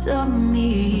out of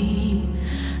me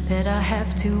that I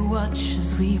have to watch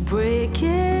as we break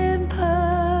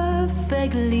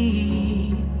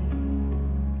imperfectly.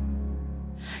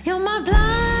 You're my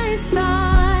blind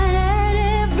spot at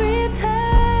every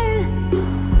turn,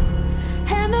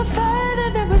 and the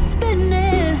further that we're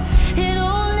spinning, it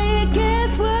only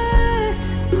gets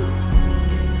worse.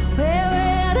 We're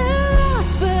at a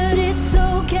loss, but it's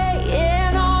okay.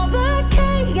 And all the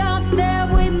chaos that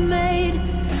we made,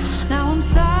 now I'm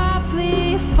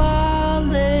softly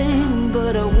falling,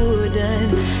 but I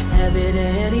wouldn't have it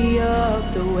any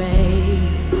other way.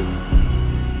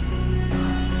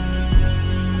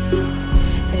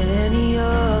 Any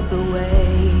other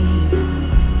way.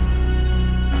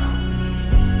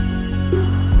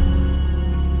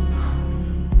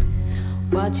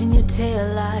 Watching your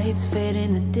taillights fade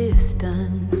in the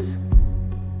distance,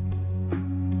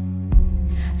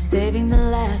 saving the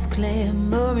last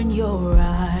glimmer in your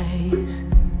eyes.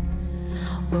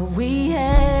 What we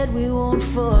had, we won't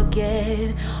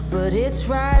forget, but it's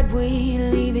right, we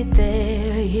leave it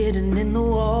there, hidden in the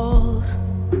walls.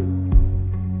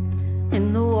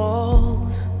 In the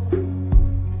walls.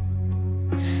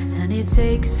 And it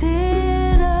takes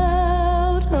it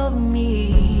out of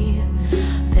me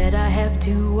that I have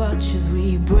to watch as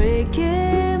we break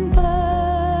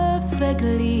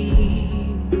imperfectly.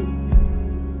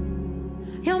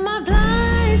 You're my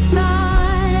blind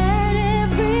spot at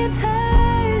every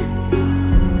turn,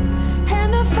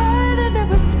 and the further that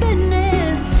we're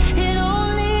spinning, it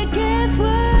only gets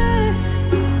worse.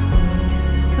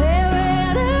 We're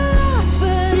at a loss,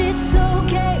 but it's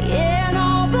okay. And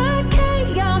all the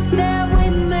chaos that we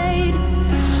made,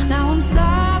 now I'm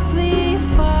softly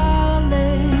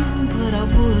falling, but I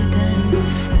wouldn't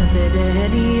have it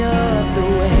any other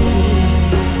way.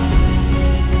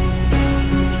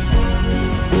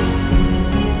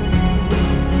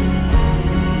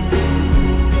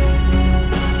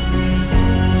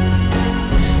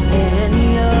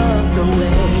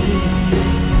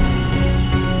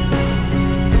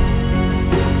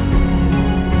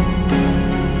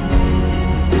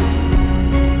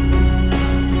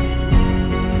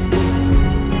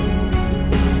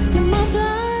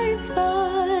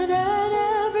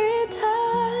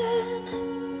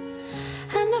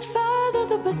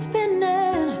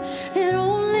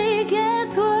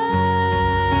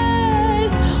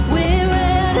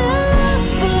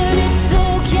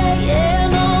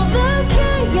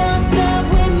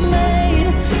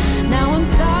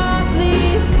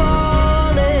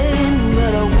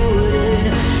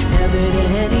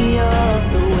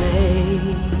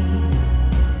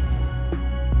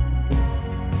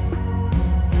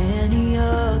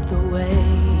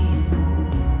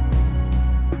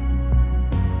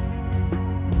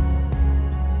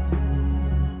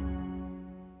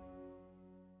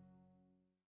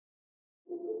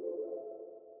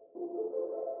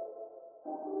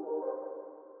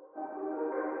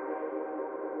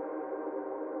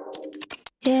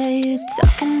 Yeah, you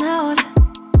talking out.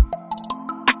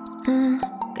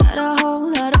 Got a whole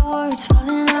lot of words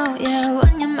falling out. Yeah,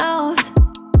 run your mouth.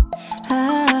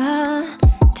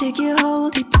 Take your whole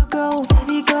deeper go,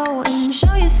 baby, go and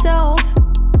show yourself.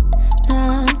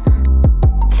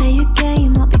 Play your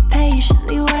game, I'll be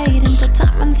patiently waiting until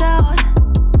time runs out.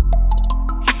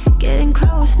 Getting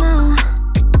close now.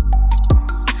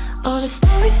 All the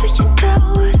stories that you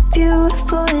tell with a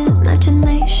beautiful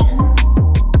imagination.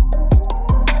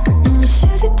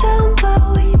 Should it down by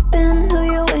Weepin, who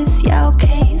you're with, yeah,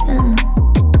 okay then.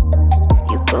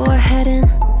 You go ahead and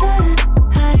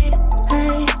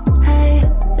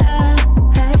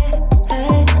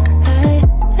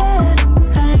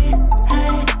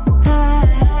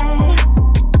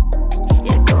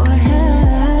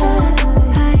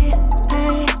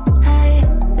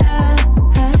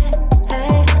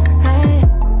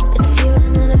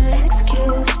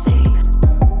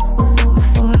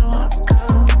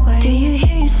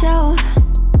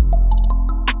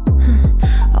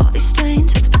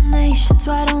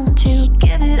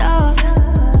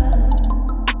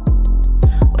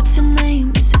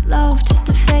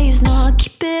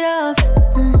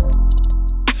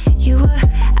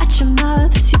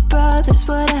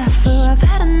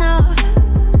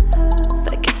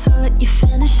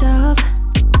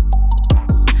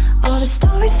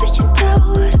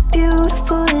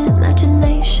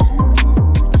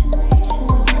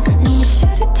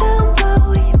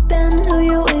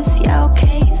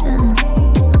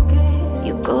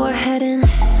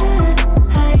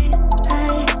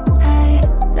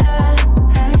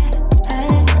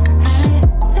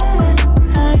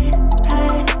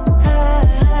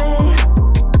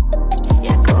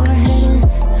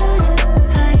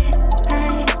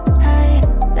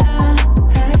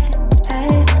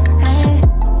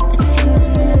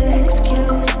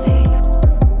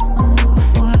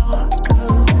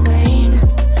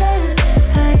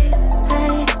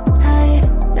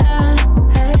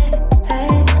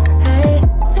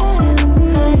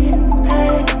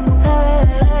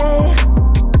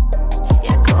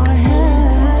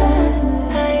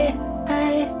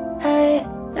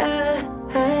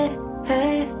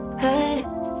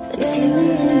Let's see what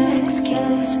an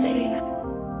excuse be.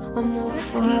 One more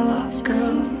before I walk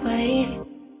away.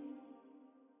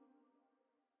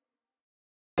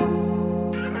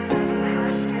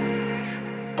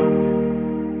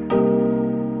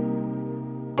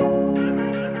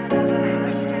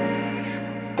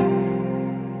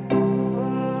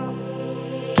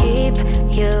 Keep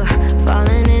you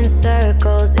falling in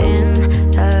circles in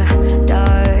the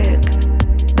dark.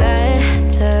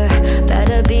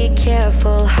 Better be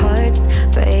careful, hearts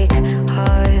break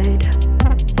hard.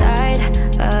 Tied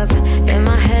up in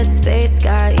my headspace,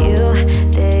 got you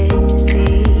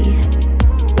dizzy.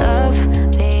 Love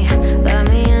me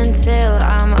until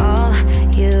I'm all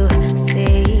you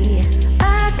see.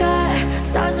 I got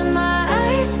stars in my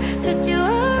eyes, twist you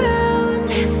around.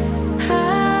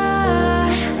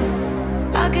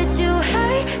 I'll get you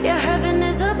high, yeah, heaven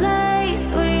is a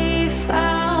place we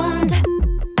found.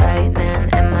 Lightning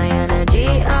in my energy,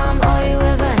 I'm all you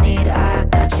ever need. I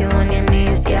got you on your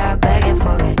knees, yeah, begging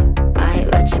for it. Might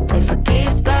let you play for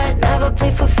keeps, but never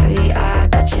play for free. I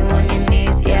got you on your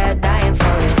knees, yeah, dying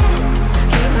for it.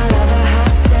 Keep my love a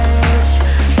hostage,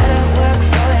 better work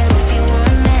for it if you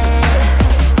want it.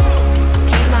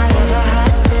 Keep my love a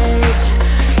hostage,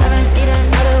 never need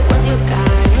another once you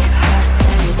got it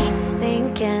hostage.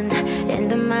 Sinking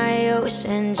into my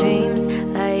ocean, dreams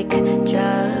like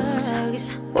drugs.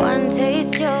 One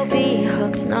taste you'll be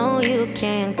hooked, no you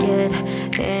can't get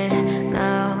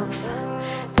enough.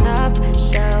 Top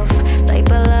shelf type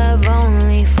of love,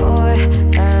 only for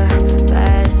the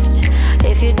best.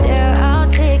 If you dare, I'll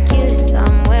take you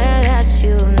somewhere that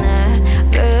you've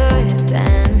never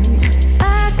been.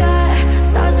 I got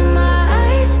stars in my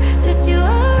eyes, twist you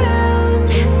around.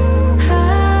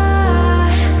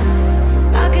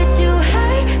 I'll get you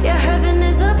high, yeah, heaven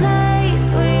is a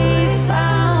place we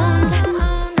found.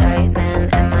 Lightning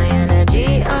in my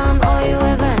energy, I'm all you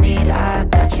ever need. I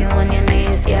got you on your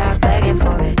knees, yeah, begging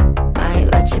for it. Might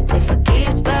let you play for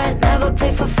keeps, but never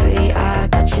play for free. I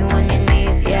got you on your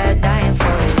knees, yeah, dying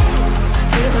for it.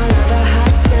 Keep my love a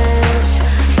hostage,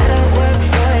 better work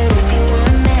for it if you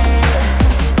want it.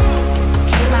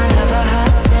 Keep my love a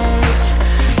hostage,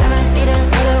 never need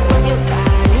another once you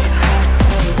got it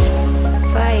hostage.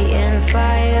 Fighting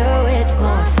fire with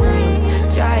more flames,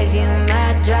 drive you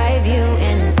mad, drive you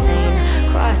insane.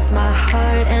 Cross my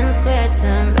heart and swear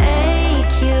to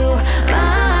make you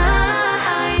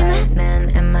mine. Then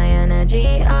in my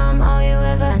energy, I'm all you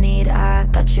ever need. I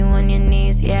got you on your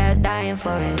knees, yeah, dying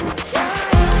for it.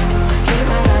 Keep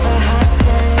my love a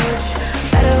hostage,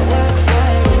 better work for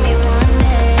it if you want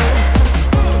it.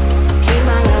 Keep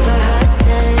my love a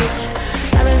hostage,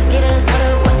 never need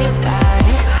another once you got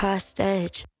it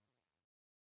hostage.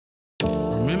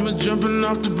 Remember jumping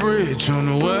off the bridge on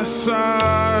the west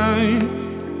side.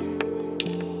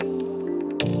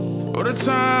 What a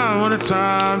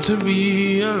time to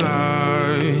be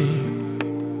alive.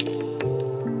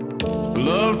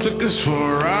 Love took us for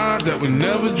a ride that we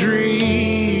never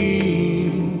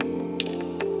dreamed.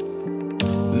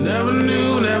 Never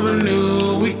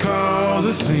knew we caused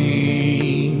a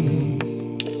scene.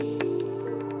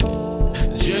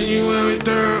 January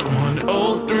 3rd,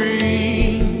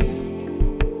 103.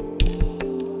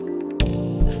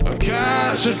 A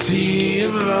casualty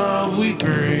of love we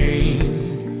bring.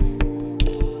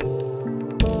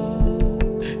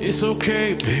 It's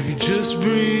okay, baby, just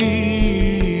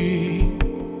breathe.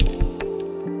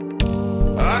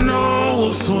 I know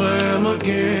we'll swim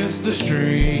against the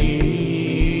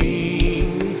stream.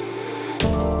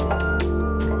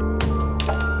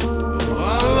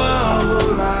 Our love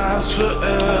will last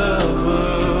forever.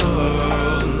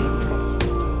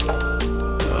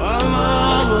 Our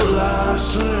love will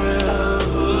last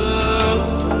forever.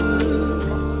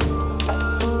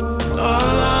 Our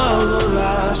love will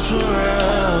last forever.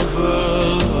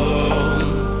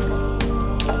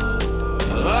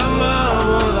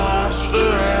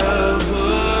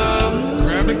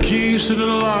 Keys to the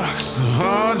locks of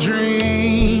our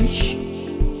dreams,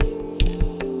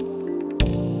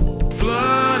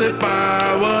 flooded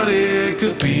by what it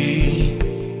could be.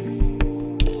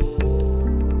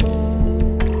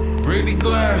 Break the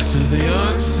glass of the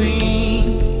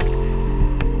unseen.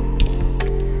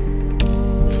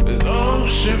 An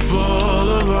ocean full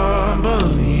of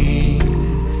unbelief.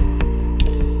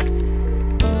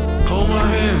 Hold my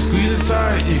hand, squeeze it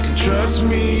tight, you can trust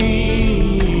me.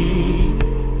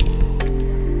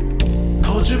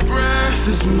 Hold your breath,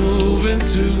 it's moving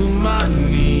to my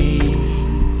knees.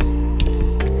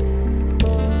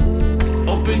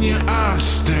 Open your eyes,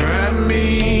 stare at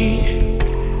me.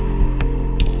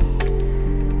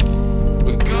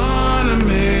 We're gonna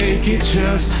make make it,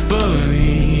 just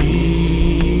believe.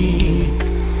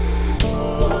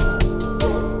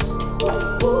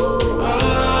 Our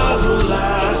love will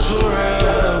last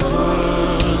forever.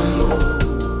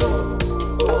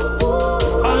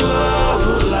 Our love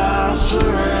will last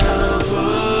forever.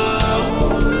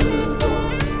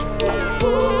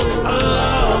 Our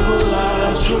love will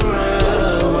last forever.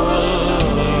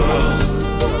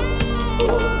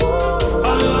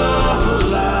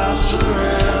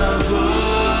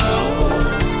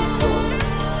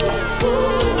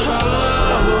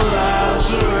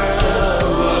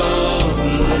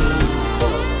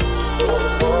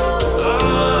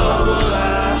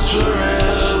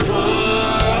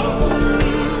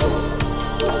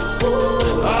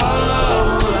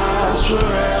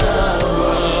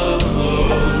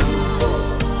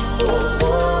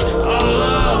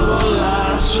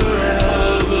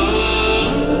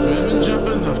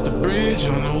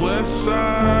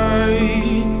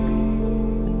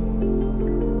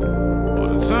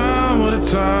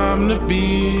 Time to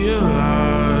be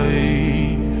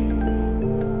alive.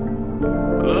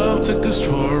 Love took us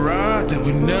for a ride that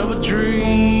we never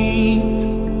dreamed.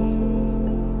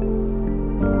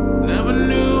 Never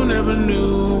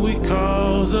knew we'd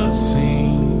cause a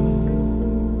scene.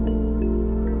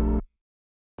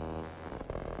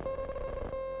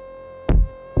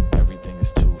 Everything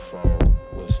is twofold.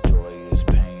 What's joy is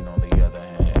pain on the other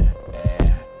hand.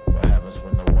 And what happens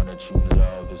when the one that you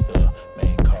love is the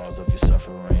main cause of your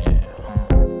suffering, huh?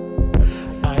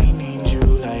 I need you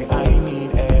like I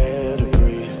need air to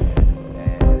breathe.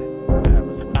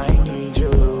 I need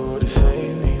you to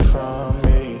save me from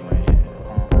me.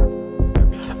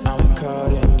 I'm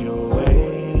caught in your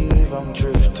wave, I'm driven.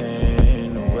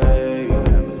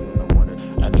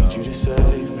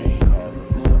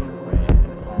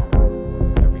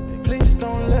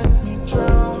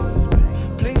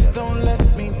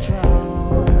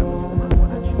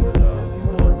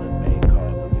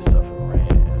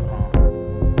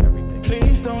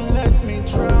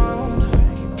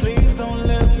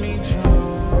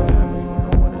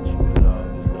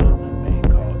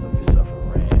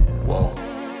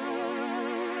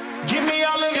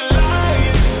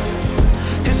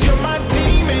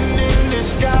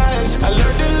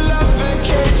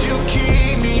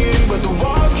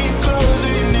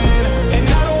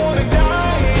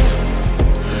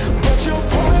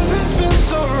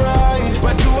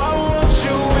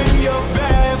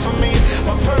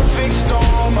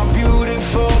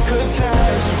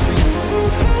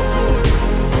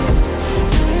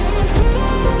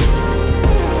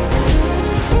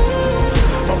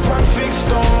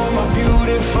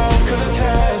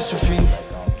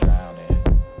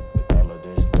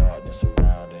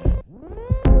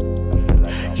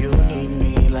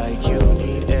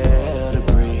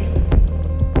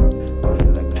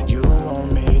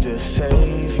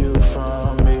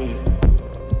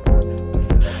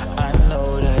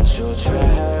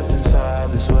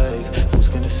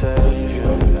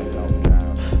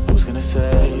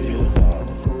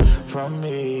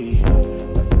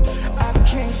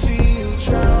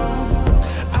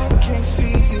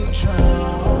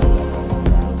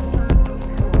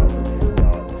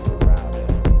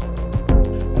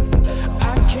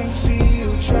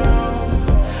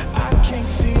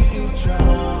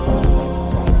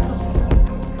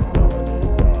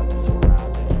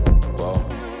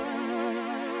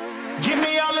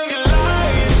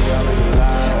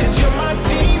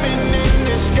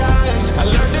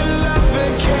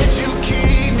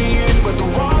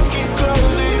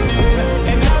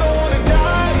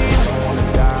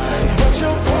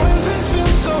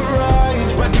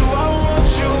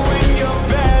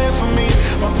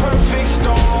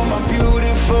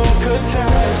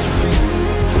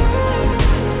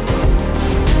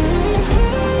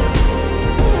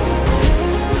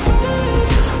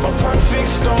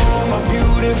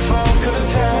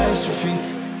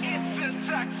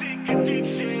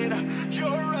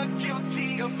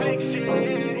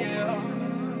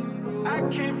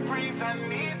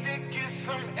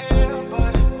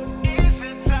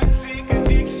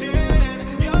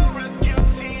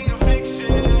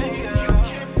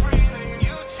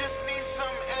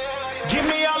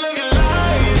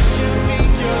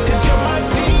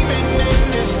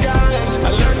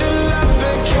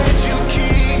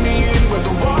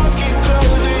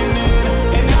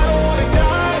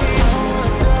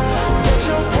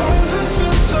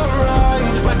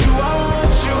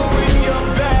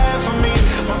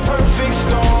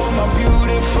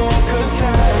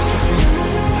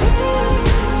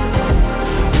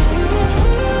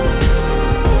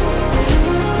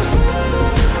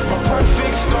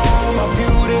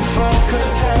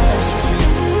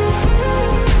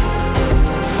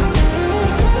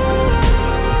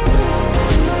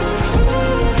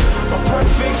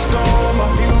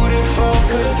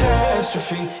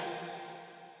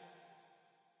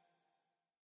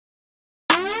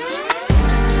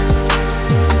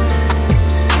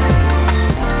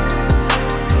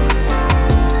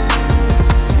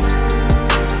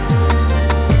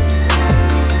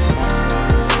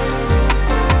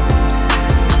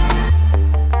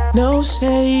 no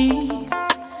shade.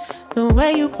 The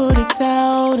way you put it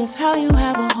down is how you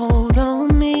have a hold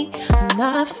on me. I'm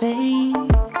not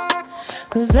phased,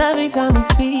 cause every time we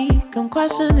speak I'm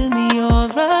questioning the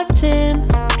origin.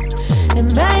 And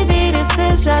maybe this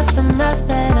is just a mess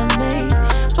that I made,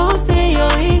 boosting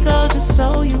your ego just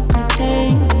so you could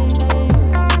hang.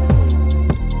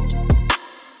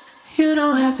 You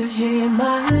don't have to hit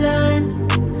my line,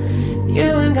 you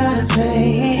ain't gotta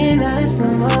play it nice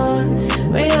no more.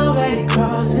 We already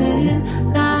crossing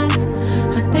lines,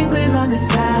 I think we run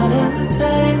this out of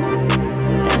time.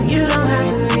 And you don't have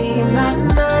to read my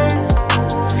mind,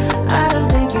 I don't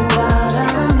think you are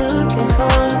what I'm looking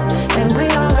for. And we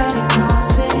already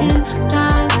crossing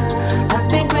lines, I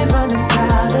think we run this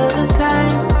out of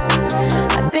time.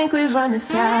 I think we run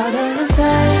this out of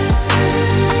time.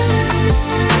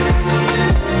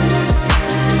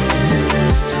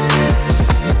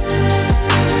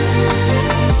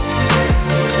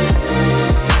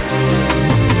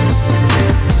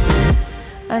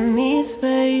 I need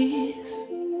space.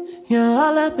 You're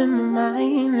all up in my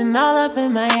mind and all up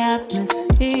in my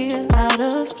atmosphere, out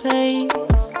of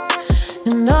place.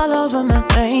 And all over my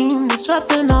brain,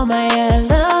 disrupting all my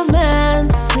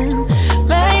elements. And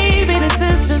maybe this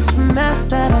is just a mess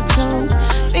that I chose,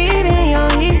 feeding your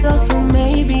ego so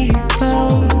maybe you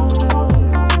grow.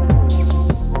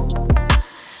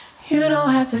 You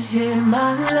don't have to hit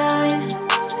my line,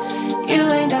 you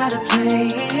ain't gotta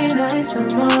play it nice no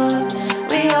more.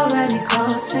 We already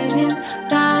crossing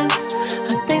lines,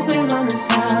 I think we run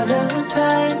this out of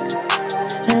time.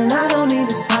 And I don't need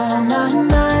this on my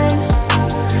mind,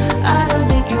 I don't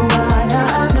think you're what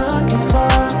I'm looking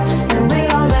for. And we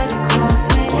already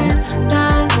crossing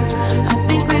lines, I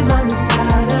think we run this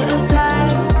out of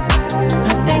time.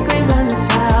 I think we run this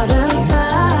out of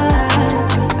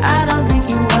time. I don't think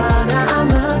you're what I'm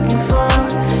looking for.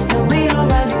 And we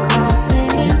already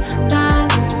crossing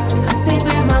lines, I think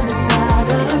we run this out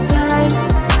of time.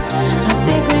 I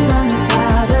think we run this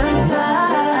out of time.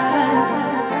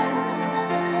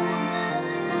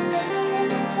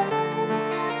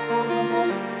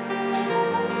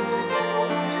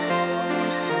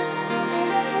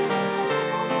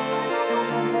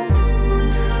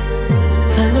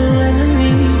 I know what I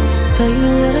need, tell you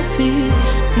what I see,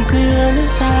 think we run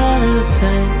this out of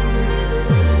time.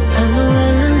 I know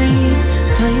what I need,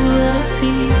 tell you what I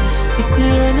see, think we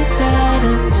run this out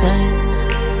of time.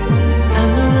 I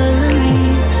know what I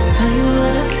need, tell you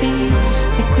what I see,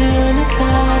 think we run this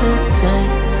out of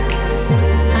time.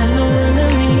 I know what I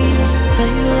need,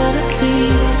 tell you what I see,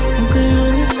 think we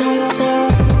run this out of time.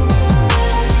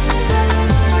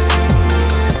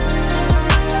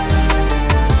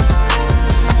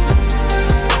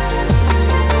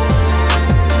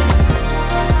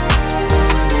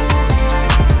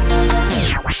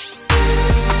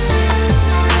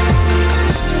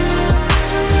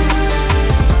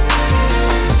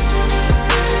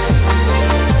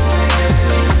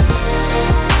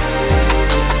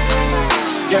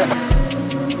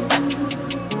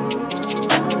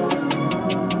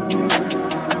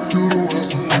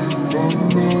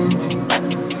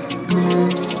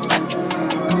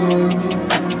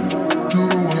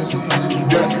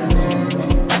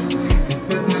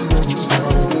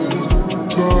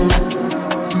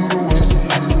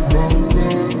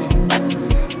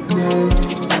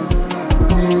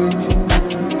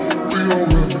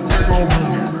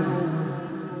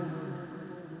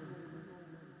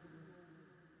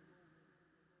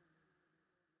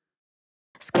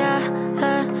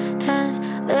 Skeletons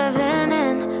living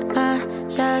in my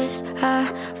chest. I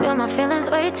feel my feelings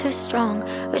way too strong.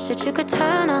 Wish that you could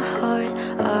turn a heart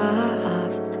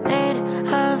off. Made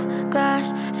of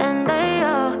glass and they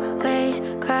always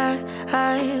crack.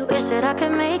 I wish that I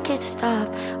could make it stop.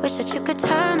 Wish that you could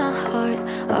turn a heart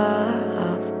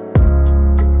off.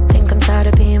 Think I'm tired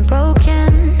of being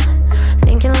broken,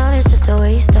 thinking love is just a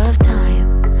waste of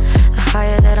time. The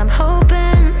higher that I'm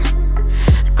hoping,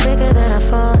 quicker that I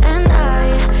fall. And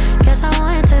I guess I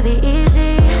want it to be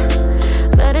easy,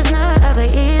 but it's never ever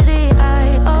easy.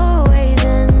 I always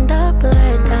end up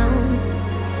let down.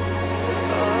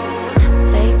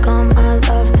 Take all my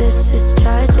love, this is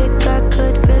tragic. I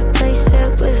could replace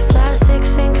it with plastic.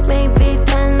 Think maybe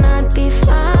then I'd be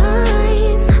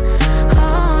fine.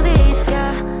 All these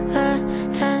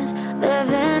skeletons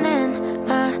living in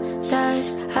my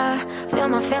chest. I feel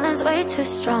my feelings way too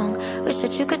strong. Wish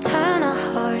that you could turn a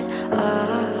heart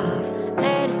off.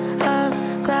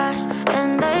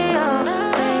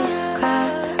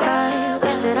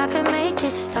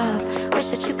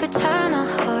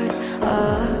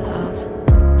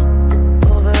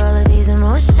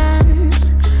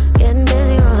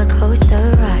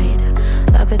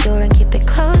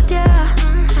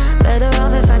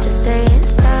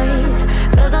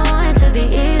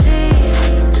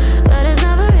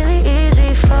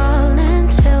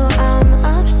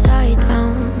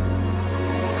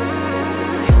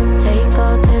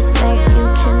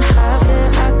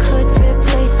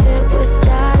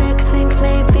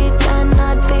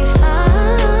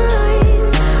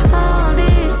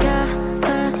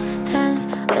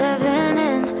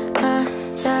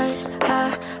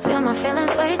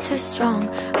 strong.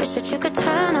 Wish that you could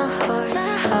turn a heart.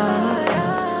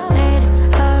 Made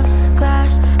of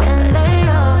glass and they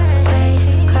always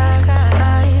crack.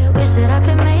 I wish that I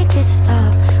could make it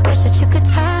stop. Wish that you could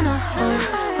turn a heart.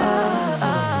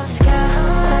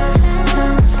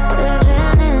 Skeletons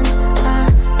living in my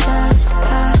chest. I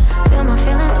feel my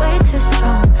feelings way too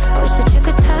strong. Wish that you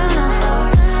could turn a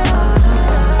heart.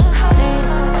 Made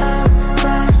of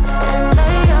glass and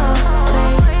they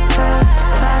always crack.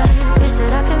 I wish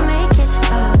that I could make it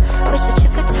stop. Wish that you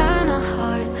could turn a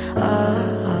heart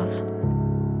off.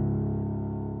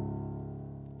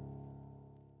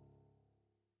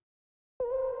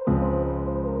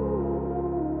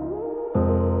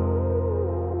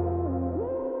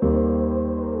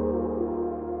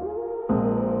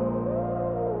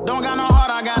 Don't got no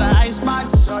heart, I got an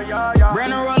icebox.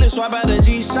 Brand new roller, swipe at the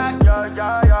G-Shock.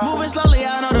 Moving slowly,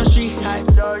 I know the street hype.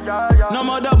 No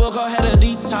more double, go ahead a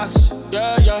detox.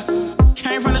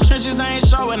 Came from the trenches, they ain't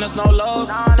showing us no love.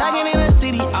 Thugging in the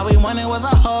city, all we wanted was a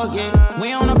hug, yeah.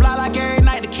 We on the block like every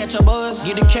night to catch a buzz.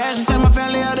 Get the cash and take my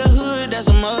family out the hood, that's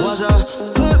a must. Was a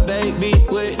hood baby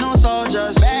with no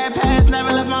soldiers. Bad past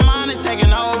never left my mind, it's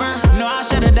taking over. No, I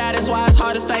should've died, that's why it's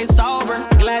hard to stay sober.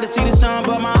 Glad to see the sun,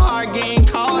 but my heart getting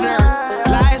colder.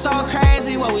 Life's so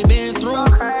crazy, what we been through.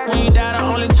 When you die, the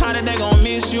only time that they gon'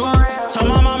 miss you. Tell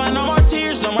my mama no more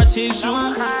tears, no more tissue.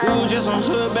 Ooh, just some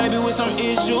hood baby with some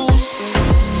issues.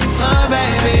 Hood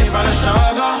baby from the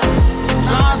struggle.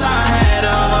 Long time had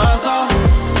a hustle.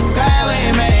 Glad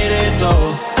we made it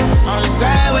through. I'm just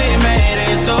glad we made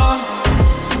it through.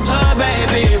 Hood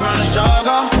baby from the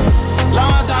struggle.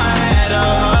 Long time had a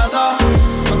hustle.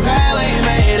 I'm glad we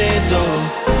made it through.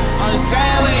 I'm just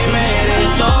glad we made it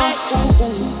through.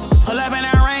 Pull up in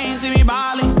that rain, see me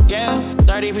ballin', yeah.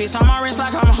 30 piece on my wrist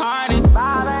like I'm Harden.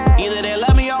 Either they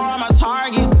love me or I'm a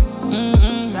target.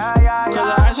 Cause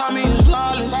the ice on me is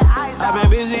flawless. I've been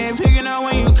busy and picking up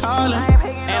when you callin'.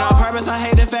 And on purpose, I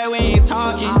hate the fact we ain't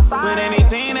talking. With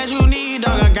anything that you need,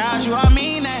 dog, I got you, I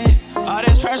mean that. All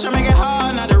this pressure make it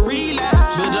hard not to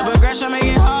relapse. Build up aggression, make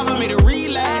it hard for me to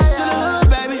relax. To the hood,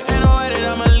 baby, ain't no way that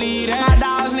I'ma lead that. My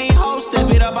dogs need hope, step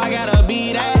it up, I gotta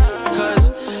be that.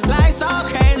 Cause life's so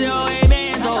crazy, oh, we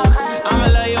been through. I'ma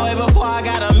love you way before I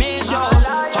gotta miss you.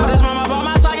 Hold this mama by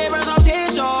my side, gave her some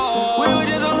tissue. We were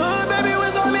just a hood, baby,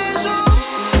 with some issues.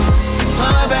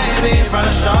 Hood, baby, from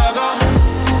the struggle.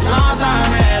 Long time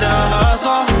had a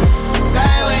hustle.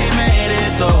 Glad we made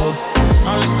it through.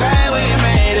 I'm just glad we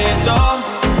made it through.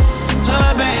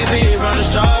 Hood, baby, from the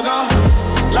struggle.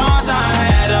 Long time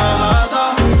had a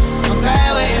hustle. I'm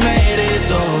glad we made it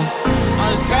through.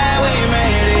 I'm just glad we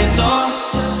made it through.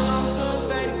 Just some hood,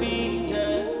 baby,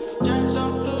 yeah. Just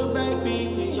some hood, baby,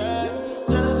 yeah.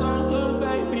 Just some hood,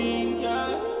 baby, yeah.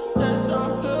 Just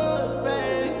some hood,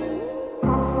 baby.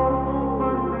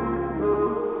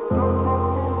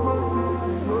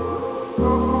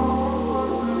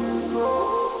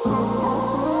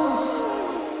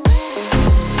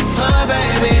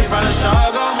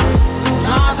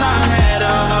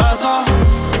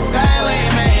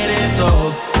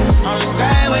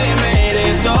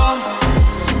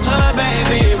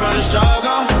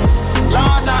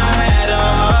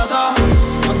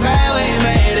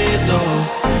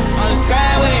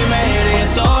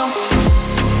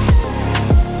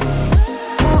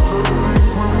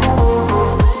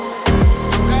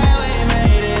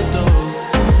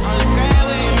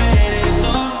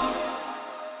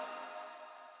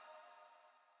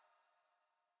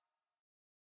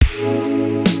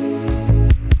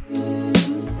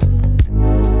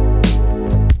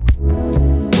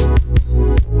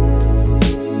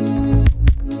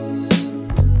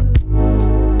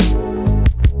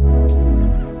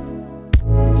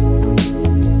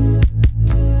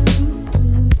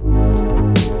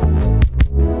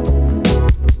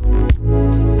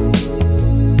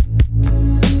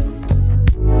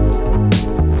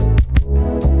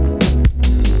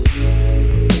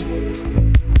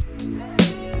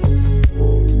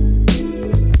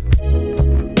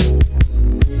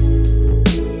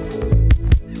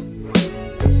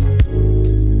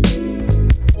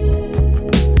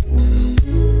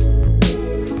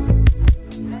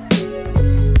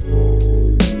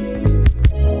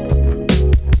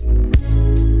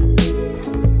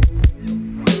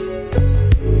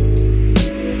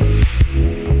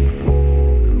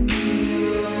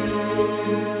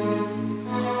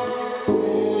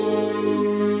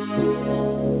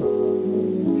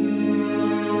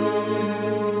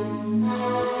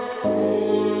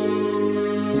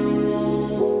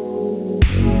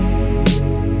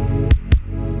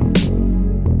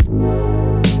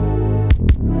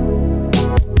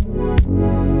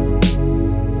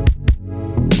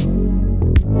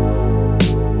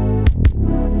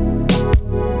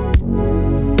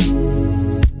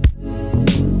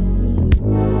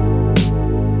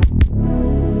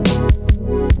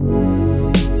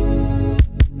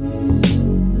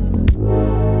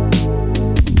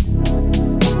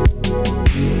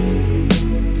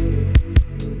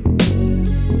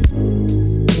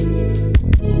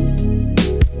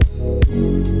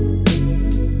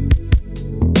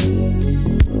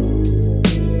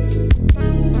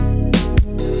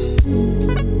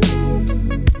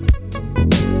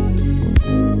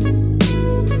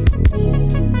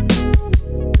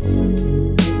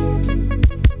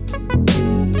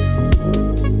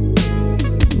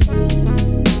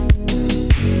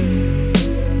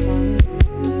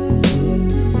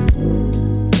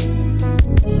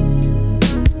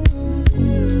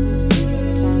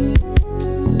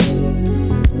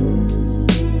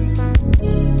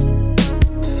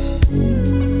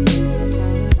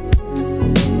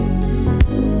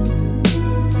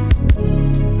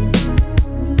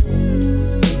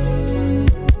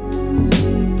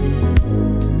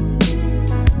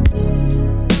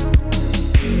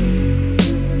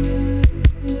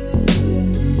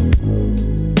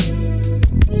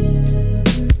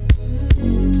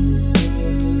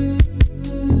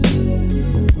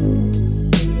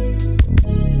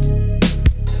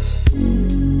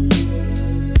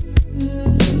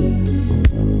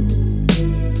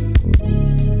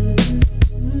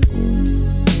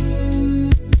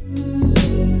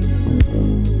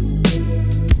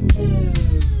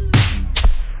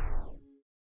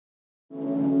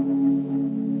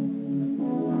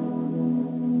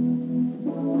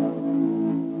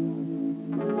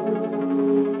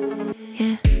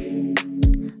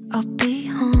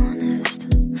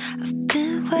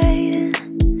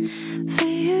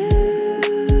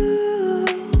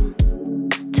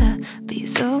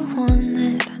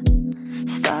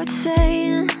 start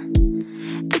saying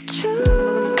the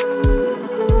truth.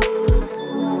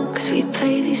 'Cause we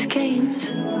play these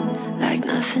games like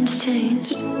nothing's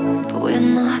changed, but we're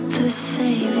not the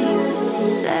same.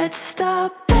 Let's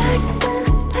stop acting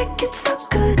like it's so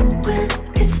good when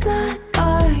it's not.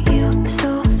 Are you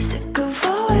so sick of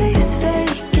always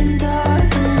faking,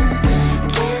 darling?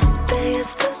 Can't pay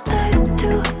us the life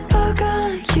to walk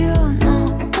on. You know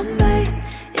I'm right.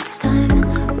 It's time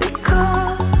we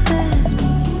call it.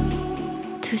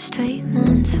 2 straight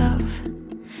months of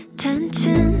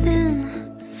tension in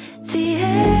the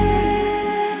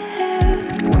air,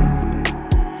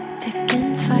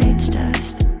 picking fights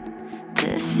just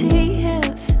to see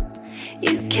if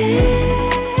you care.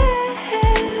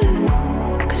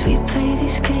 'Cause we play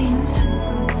these games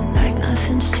like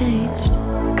nothing's changed,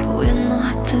 but we're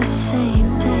not the same.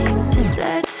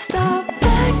 Let's stop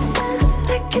acting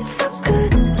like it's so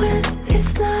good when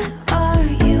it's not. Are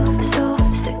you so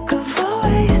sick of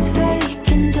always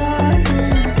faking,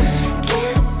 darling?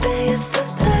 Can't pay us the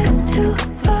life to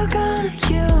walk on.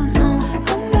 You know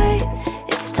I'm right.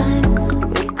 It's time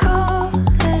we call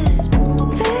it.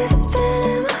 Living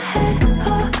in my head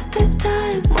all the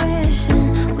time, wishing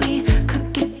we could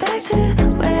get back to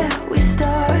where we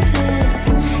started.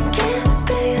 Can't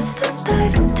pay us the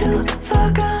life to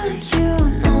walk on. You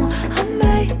know I'm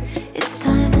right. It's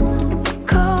time we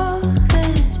call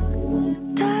it.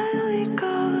 Time we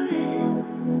call it.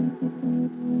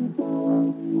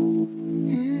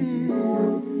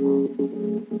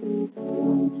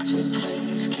 We play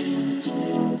these games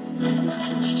like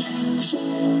nothing's changed,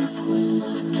 but we're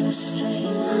not the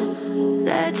same.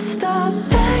 Let's stop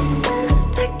acting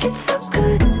like it's so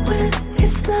good when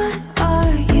it's not.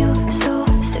 Are you so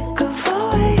sick of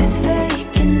always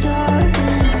faking,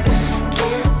 darling?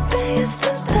 Can't pay us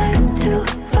the life to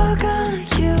walk on.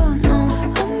 You know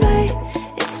I'm right.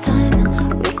 It's time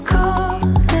we call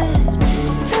it.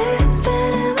 Living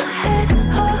in my head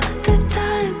all the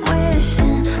time,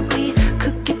 wishing we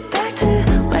could get back to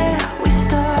where we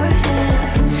started.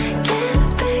 Can't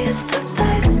pay us the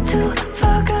life to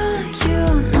walk on. You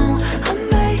know I'm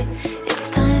right. It's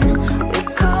time we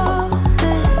call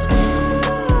it.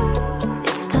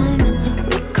 It's time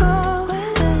we call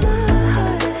it. It's not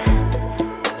hard.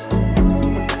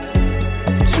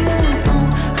 You know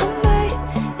I'm right.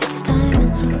 It's time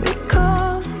we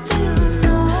call it. You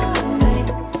know I'm right.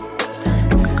 It's time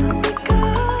we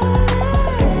call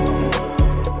it.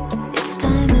 It's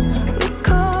time we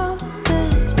call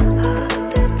it all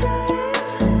the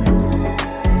time.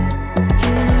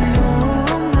 You know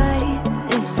I'm right.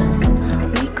 It's time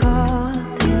we call it.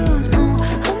 You know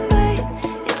I'm right.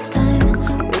 It's time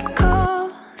we call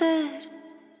it.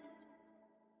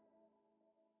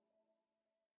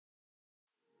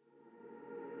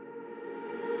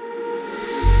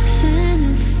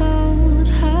 Centerfold,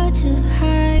 hard to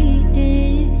hide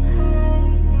it.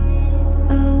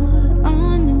 Oh,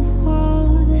 on the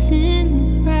walls in the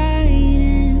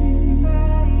writing.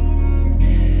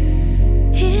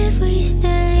 If we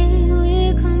stay,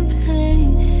 we're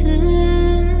complacent.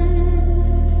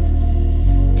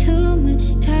 Too much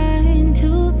time to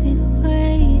be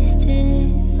wasted.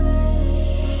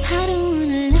 I don't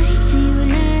wanna lie to you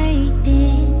like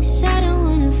this. I don't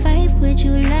wanna fight with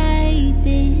you like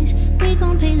this. We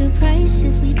gon' pay the price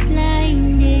if we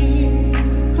blinded.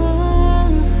 Oh,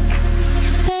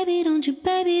 baby, don't you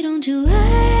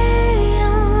wait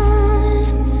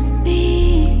on me.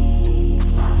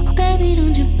 Baby,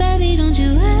 don't you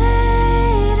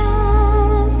wait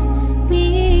on me.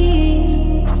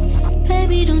 Baby,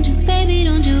 don't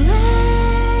you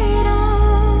wait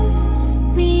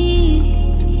on me.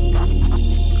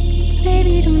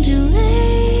 Baby, don't you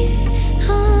wait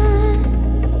on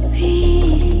me.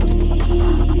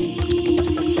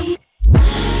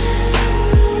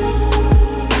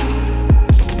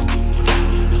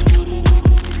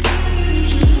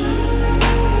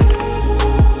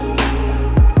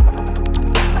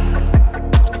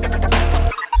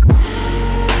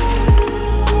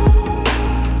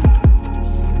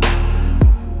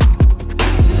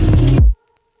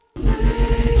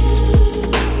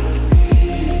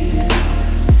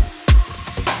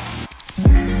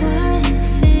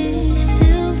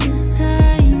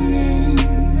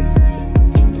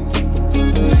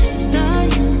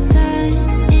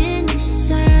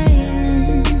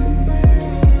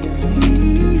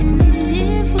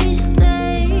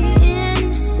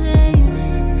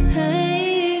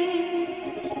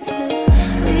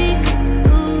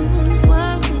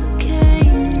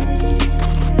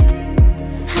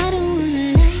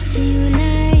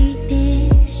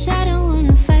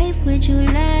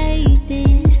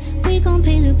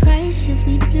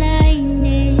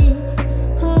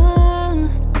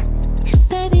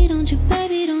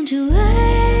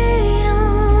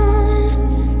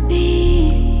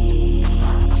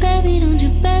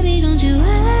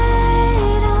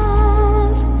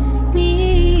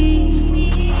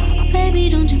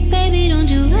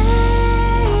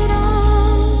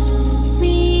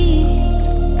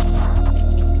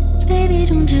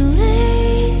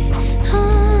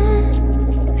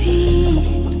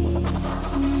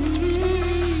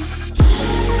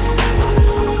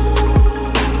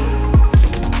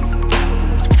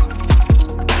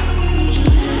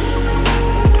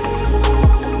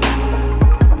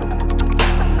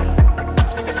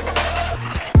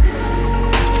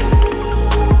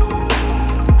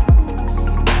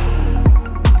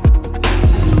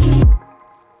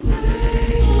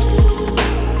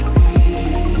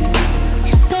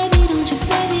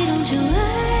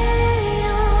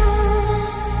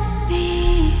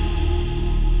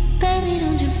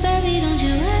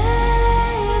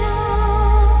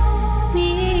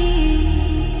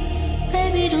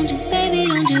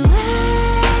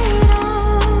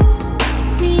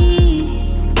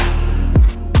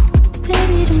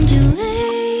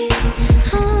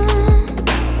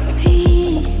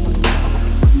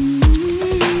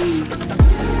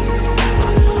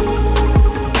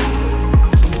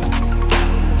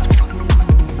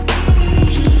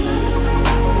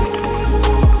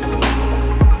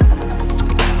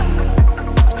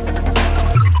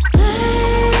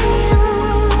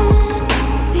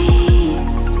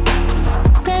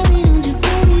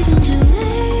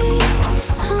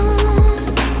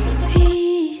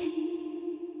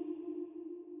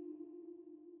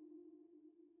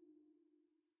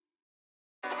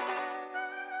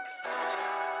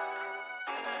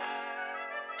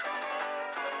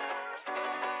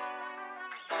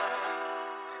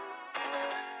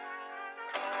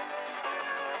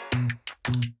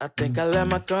 I think I let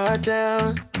my guard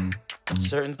down.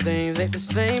 Certain things ain't the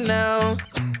same now.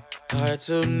 Hard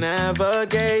to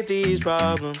navigate these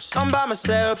problems. I'm by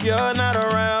myself, you're not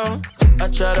around. I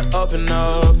tried to open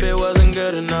up, it wasn't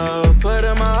good enough. Put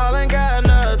in my all and got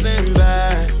nothing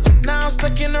back. Now I'm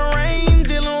stuck in the rain,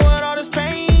 dealing with all this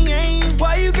pain.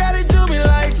 Why you gotta do me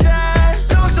like that?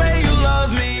 Don't say you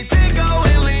love me, then go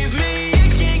and leave me.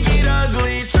 It can't get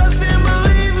ugly, trust and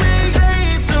believe me.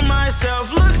 Say it to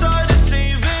myself, looks so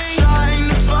deceiving. Trying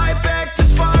to fight back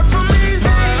this far from easy.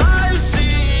 I've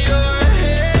seen your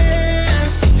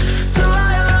hands.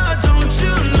 Delilah, don't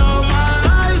you know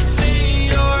I've seen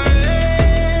your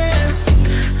hands.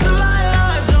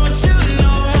 Delilah, don't you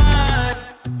know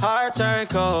heart turned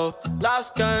cold,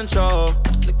 lost control.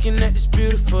 Looking at this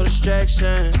beautiful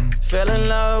distraction. Fell in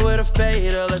love with a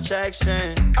fatal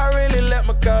attraction. I really let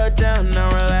my guard down, now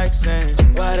relaxing.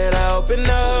 Why did I open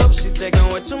up? She taking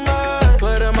way too much.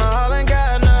 Put in my all and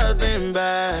got nothing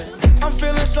back. I'm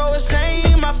feeling so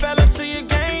ashamed, I fell into your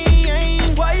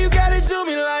game. Why you gotta do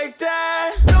me like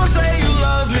that? Don't say you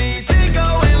love me, then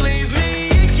go and leave me.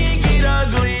 It can't get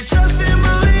ugly, trust and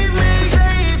believe me.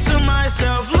 Say it to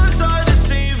myself, looks so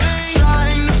deceiving.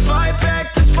 Trying to fight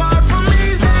back this far from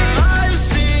easy. I've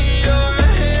seen your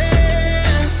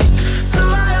hands.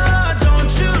 Delilah,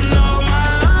 don't you know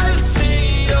I've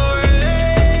seen your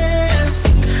hands.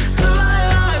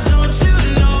 Delilah, don't you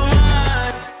know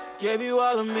gave you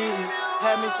all of me,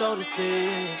 had me so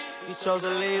deceived. You chose to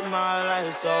leave my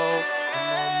life, so I'm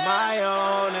on my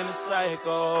own in the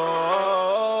cycle.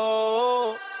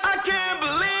 I can't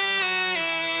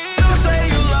believe. Don't say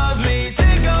you love me,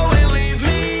 then go and leave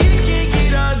me. It can't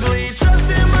get ugly,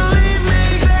 trust and believe me.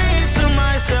 Say it to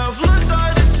myself, looks so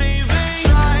deceiving.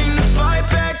 Trying to fight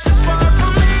back, just far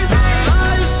from easy.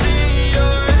 I've seen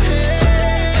your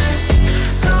hands.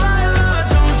 Delilah,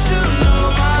 don't you know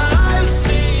I've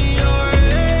seen your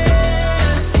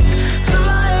hands.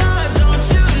 Delilah, don't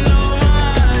you know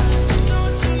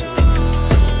don't you know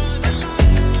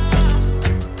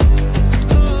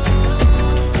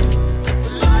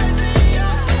I've seen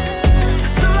your hands.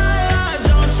 Delilah,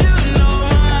 don't you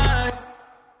know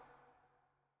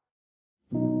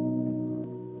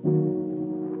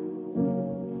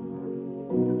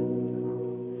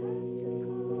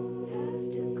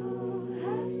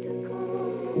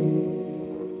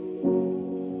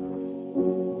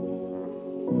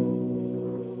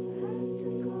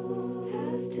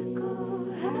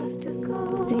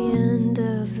The end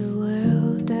of the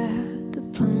world at the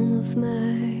palm of my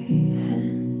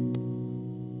hand.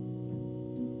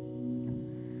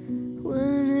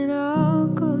 When it all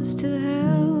goes to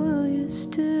hell, will you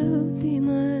still be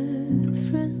my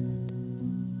friend?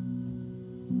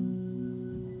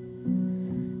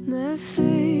 My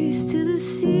face to the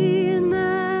sea and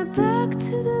my back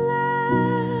to the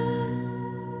land.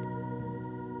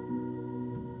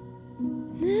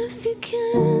 And if you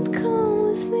can't come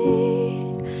with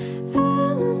me,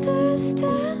 I'll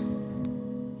understand.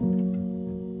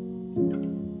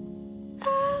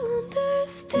 I'll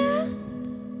understand.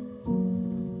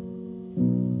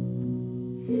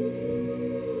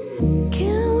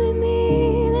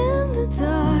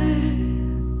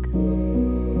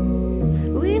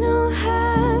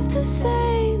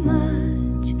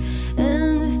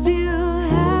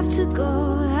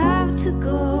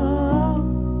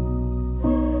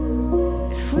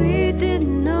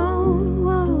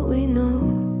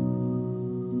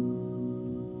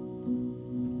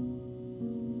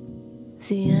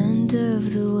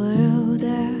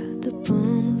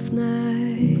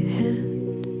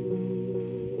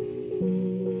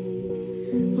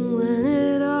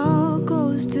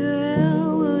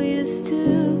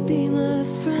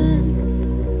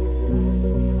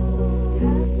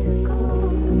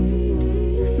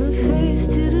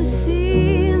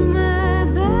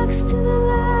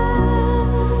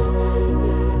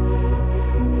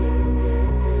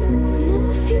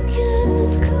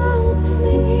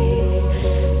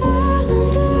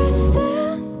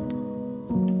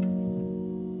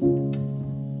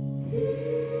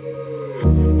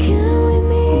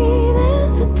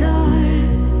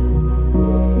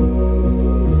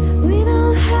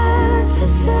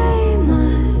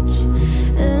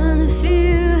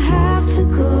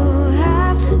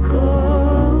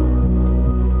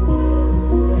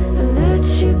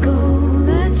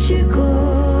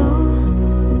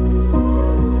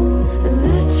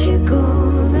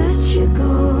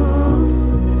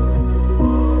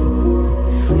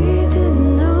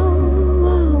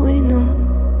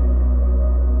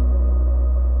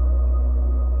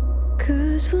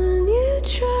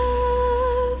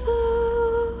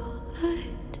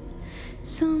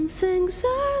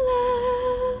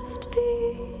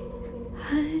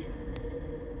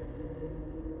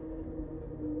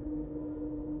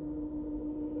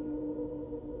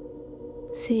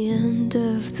 the end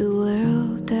of the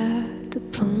world at the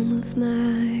palm of my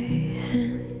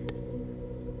hand.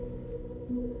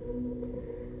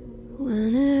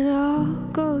 When it all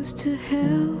goes to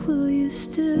hell, will you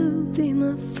still be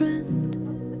my friend?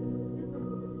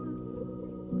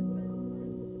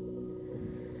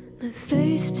 My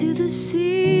face to the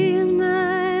sea and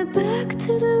my back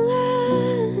to the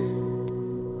land.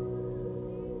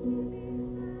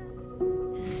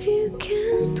 If you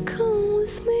can't come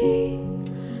with me,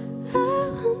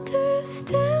 I'll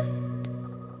understand.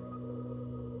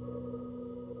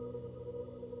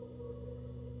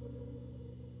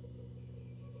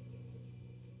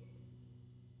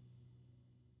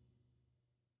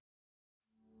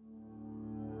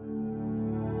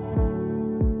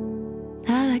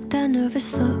 I like that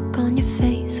nervous look on your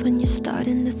face when you're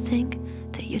starting to think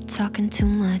that you're talking too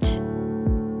much.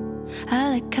 I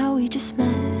like how we just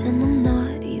met and I'm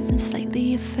not even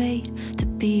slightly afraid to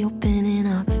be opening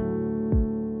up.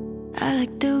 I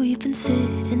like that we've been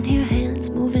sitting here, hands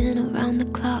moving around the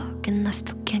clock, and I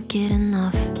still can't get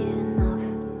enough.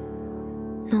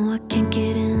 No, I can't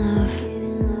get enough.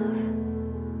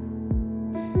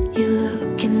 You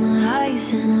look in my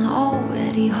eyes and I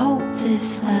already hope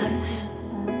this lasts.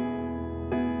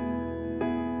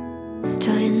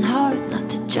 Trying hard not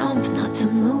to jump, not to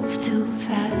move too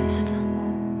fast.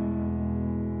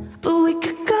 But we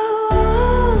could go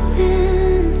all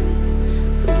in.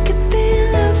 We could be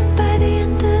in love by the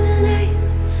end of the night.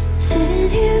 Sitting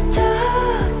here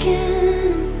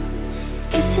talking,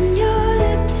 kissing your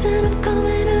lips and I'm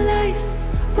coming alive.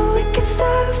 Or we could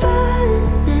start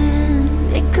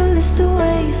running, make a list of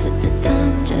ways that the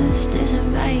time just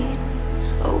isn't right.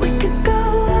 Or we could go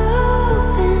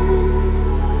all in.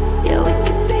 Yeah, we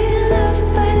could be in love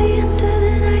by the end of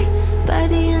the night. By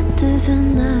the end of the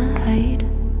night.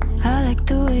 I like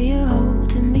the way you're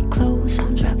holding me close,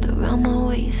 arms wrapped around my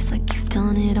waist like you've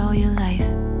done it all your life.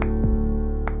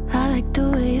 I like the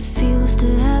way it feels to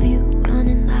have you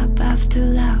running lap after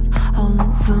lap all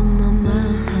over my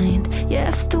mind. Yeah,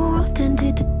 if the world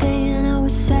ended today and I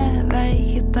was sat right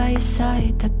here by your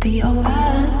side, that'd be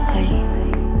alright.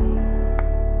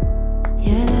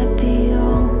 Yeah, that'd be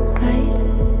alright.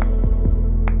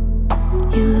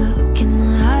 You look in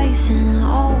my eyes and I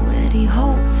already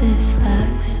hope this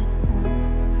lasts.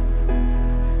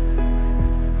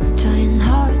 Trying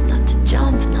hard not to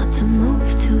jump, not to move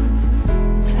too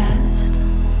fast.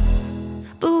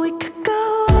 But we could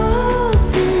go all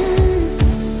in.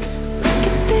 We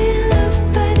could be in love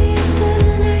by the end of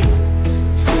the night.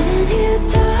 Sitting here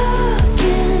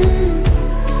talking,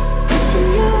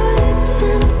 kissing your lips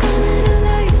and I'm coming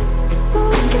alive. Or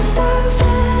we can start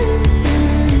running,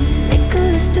 make a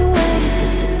list of ways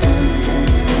that the time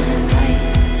just isn't right.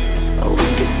 Or we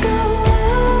could go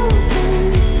all in.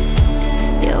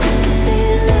 Yeah, we could be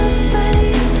in love by the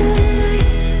end of the night.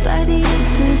 By the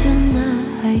end of the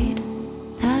night.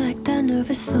 I like that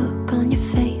nervous look on your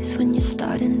face when you're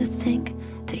starting to think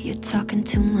that you're talking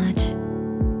too much.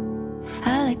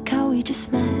 I like how we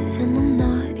just met and I'm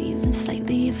not even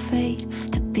slightly afraid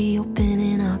to be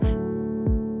opening up.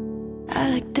 I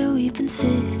like that we've been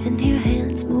sitting here,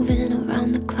 hands moving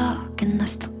around the clock, and I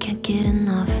still can't get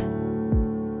enough.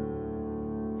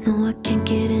 No, I can't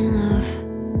get enough.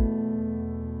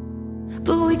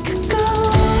 But we could go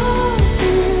all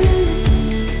in.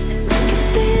 We could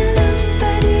be in love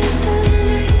by the end of the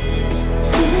night.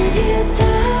 Sitting here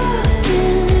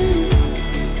talking,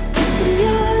 kissing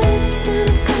your lips and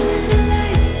I'm coming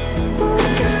alive. Or we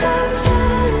can start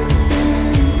running,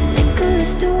 make a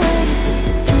list of ways that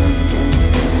the time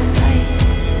just isn't right.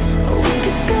 Or we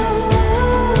could go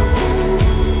all in.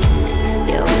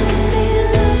 Yeah, we could be in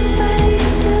love by the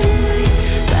end of the night.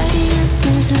 By the end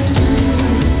of the night.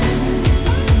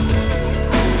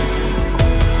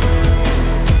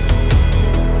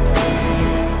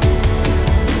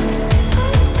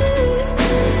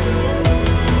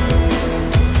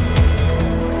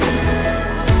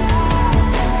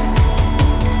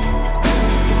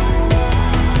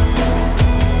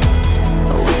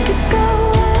 Or we could go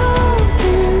all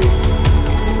in.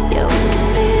 Yeah, we could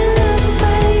be in love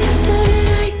by the end of the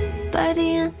night. By the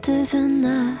end of the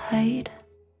night.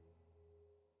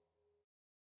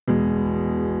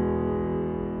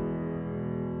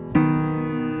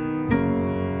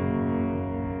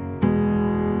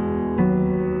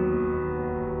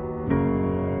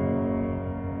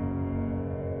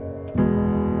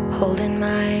 Holding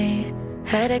my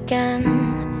head again,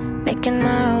 making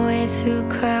my way through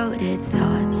crowded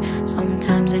thoughts.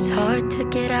 Sometimes it's hard to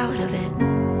get out of it.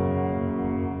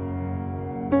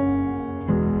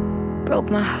 Broke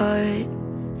my heart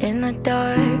in the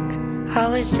dark, I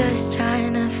was just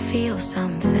trying to feel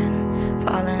something,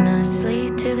 falling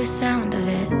asleep to the sound of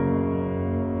it.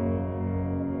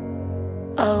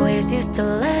 Always used to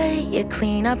let you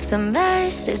clean up the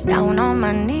messes, down on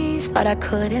my knees, thought I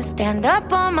couldn't stand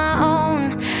up on my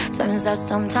own. Turns out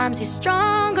sometimes you're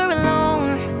stronger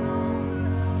alone.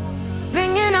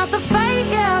 Bringing out the fight,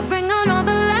 yeah, bring on all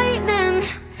the lightning.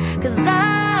 'Cause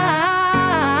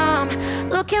I'm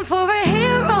looking for a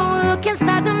hero, look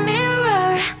inside the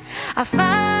mirror. I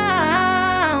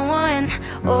found one,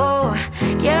 oh,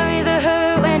 carry the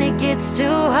hurt when it gets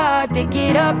too hard. Pick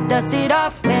it up, dust it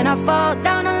off. When I fall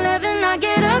down 11, I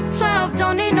get up 12.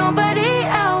 Don't need nobody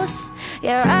else.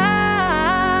 Yeah,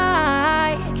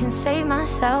 I can save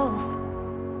myself.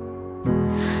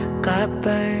 Got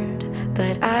burned,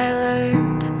 but I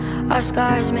learned. Our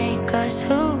scars make us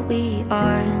who we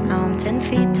are. Now I'm 10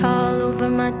 feet tall over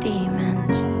my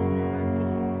demons.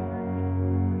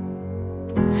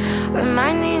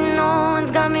 Remind me no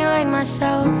one's got me like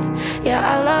myself. Yeah,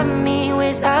 I love me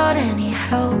without any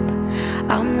help.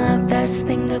 I'm the best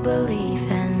thing to believe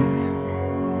in.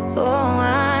 So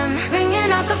I'm bringing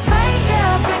out the fight,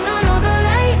 yeah, bring on all the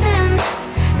lightning.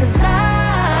 'Cause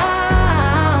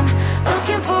I'm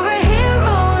looking for a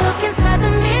hero, look inside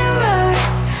the mirror.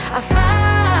 I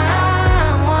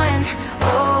found one,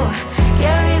 oh,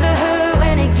 carry the hurt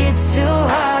when it gets too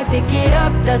hard. Pick it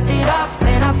up, dust it off.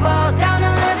 When I fall down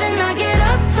 11, I get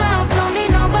up 12. Don't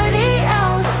need nobody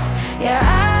else. Yeah,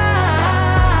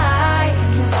 I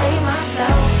can save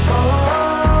myself. Oh,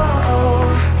 oh,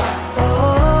 oh,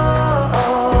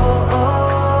 oh, oh,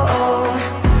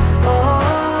 oh,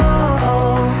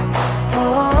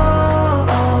 oh.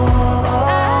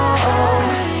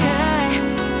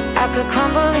 I could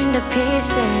crumble into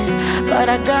pieces, but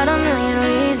I got a million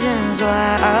reasons why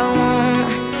I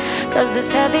won't. 'Cause this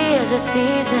heavy is a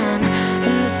season,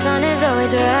 and the sun is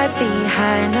always right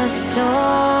behind the storm.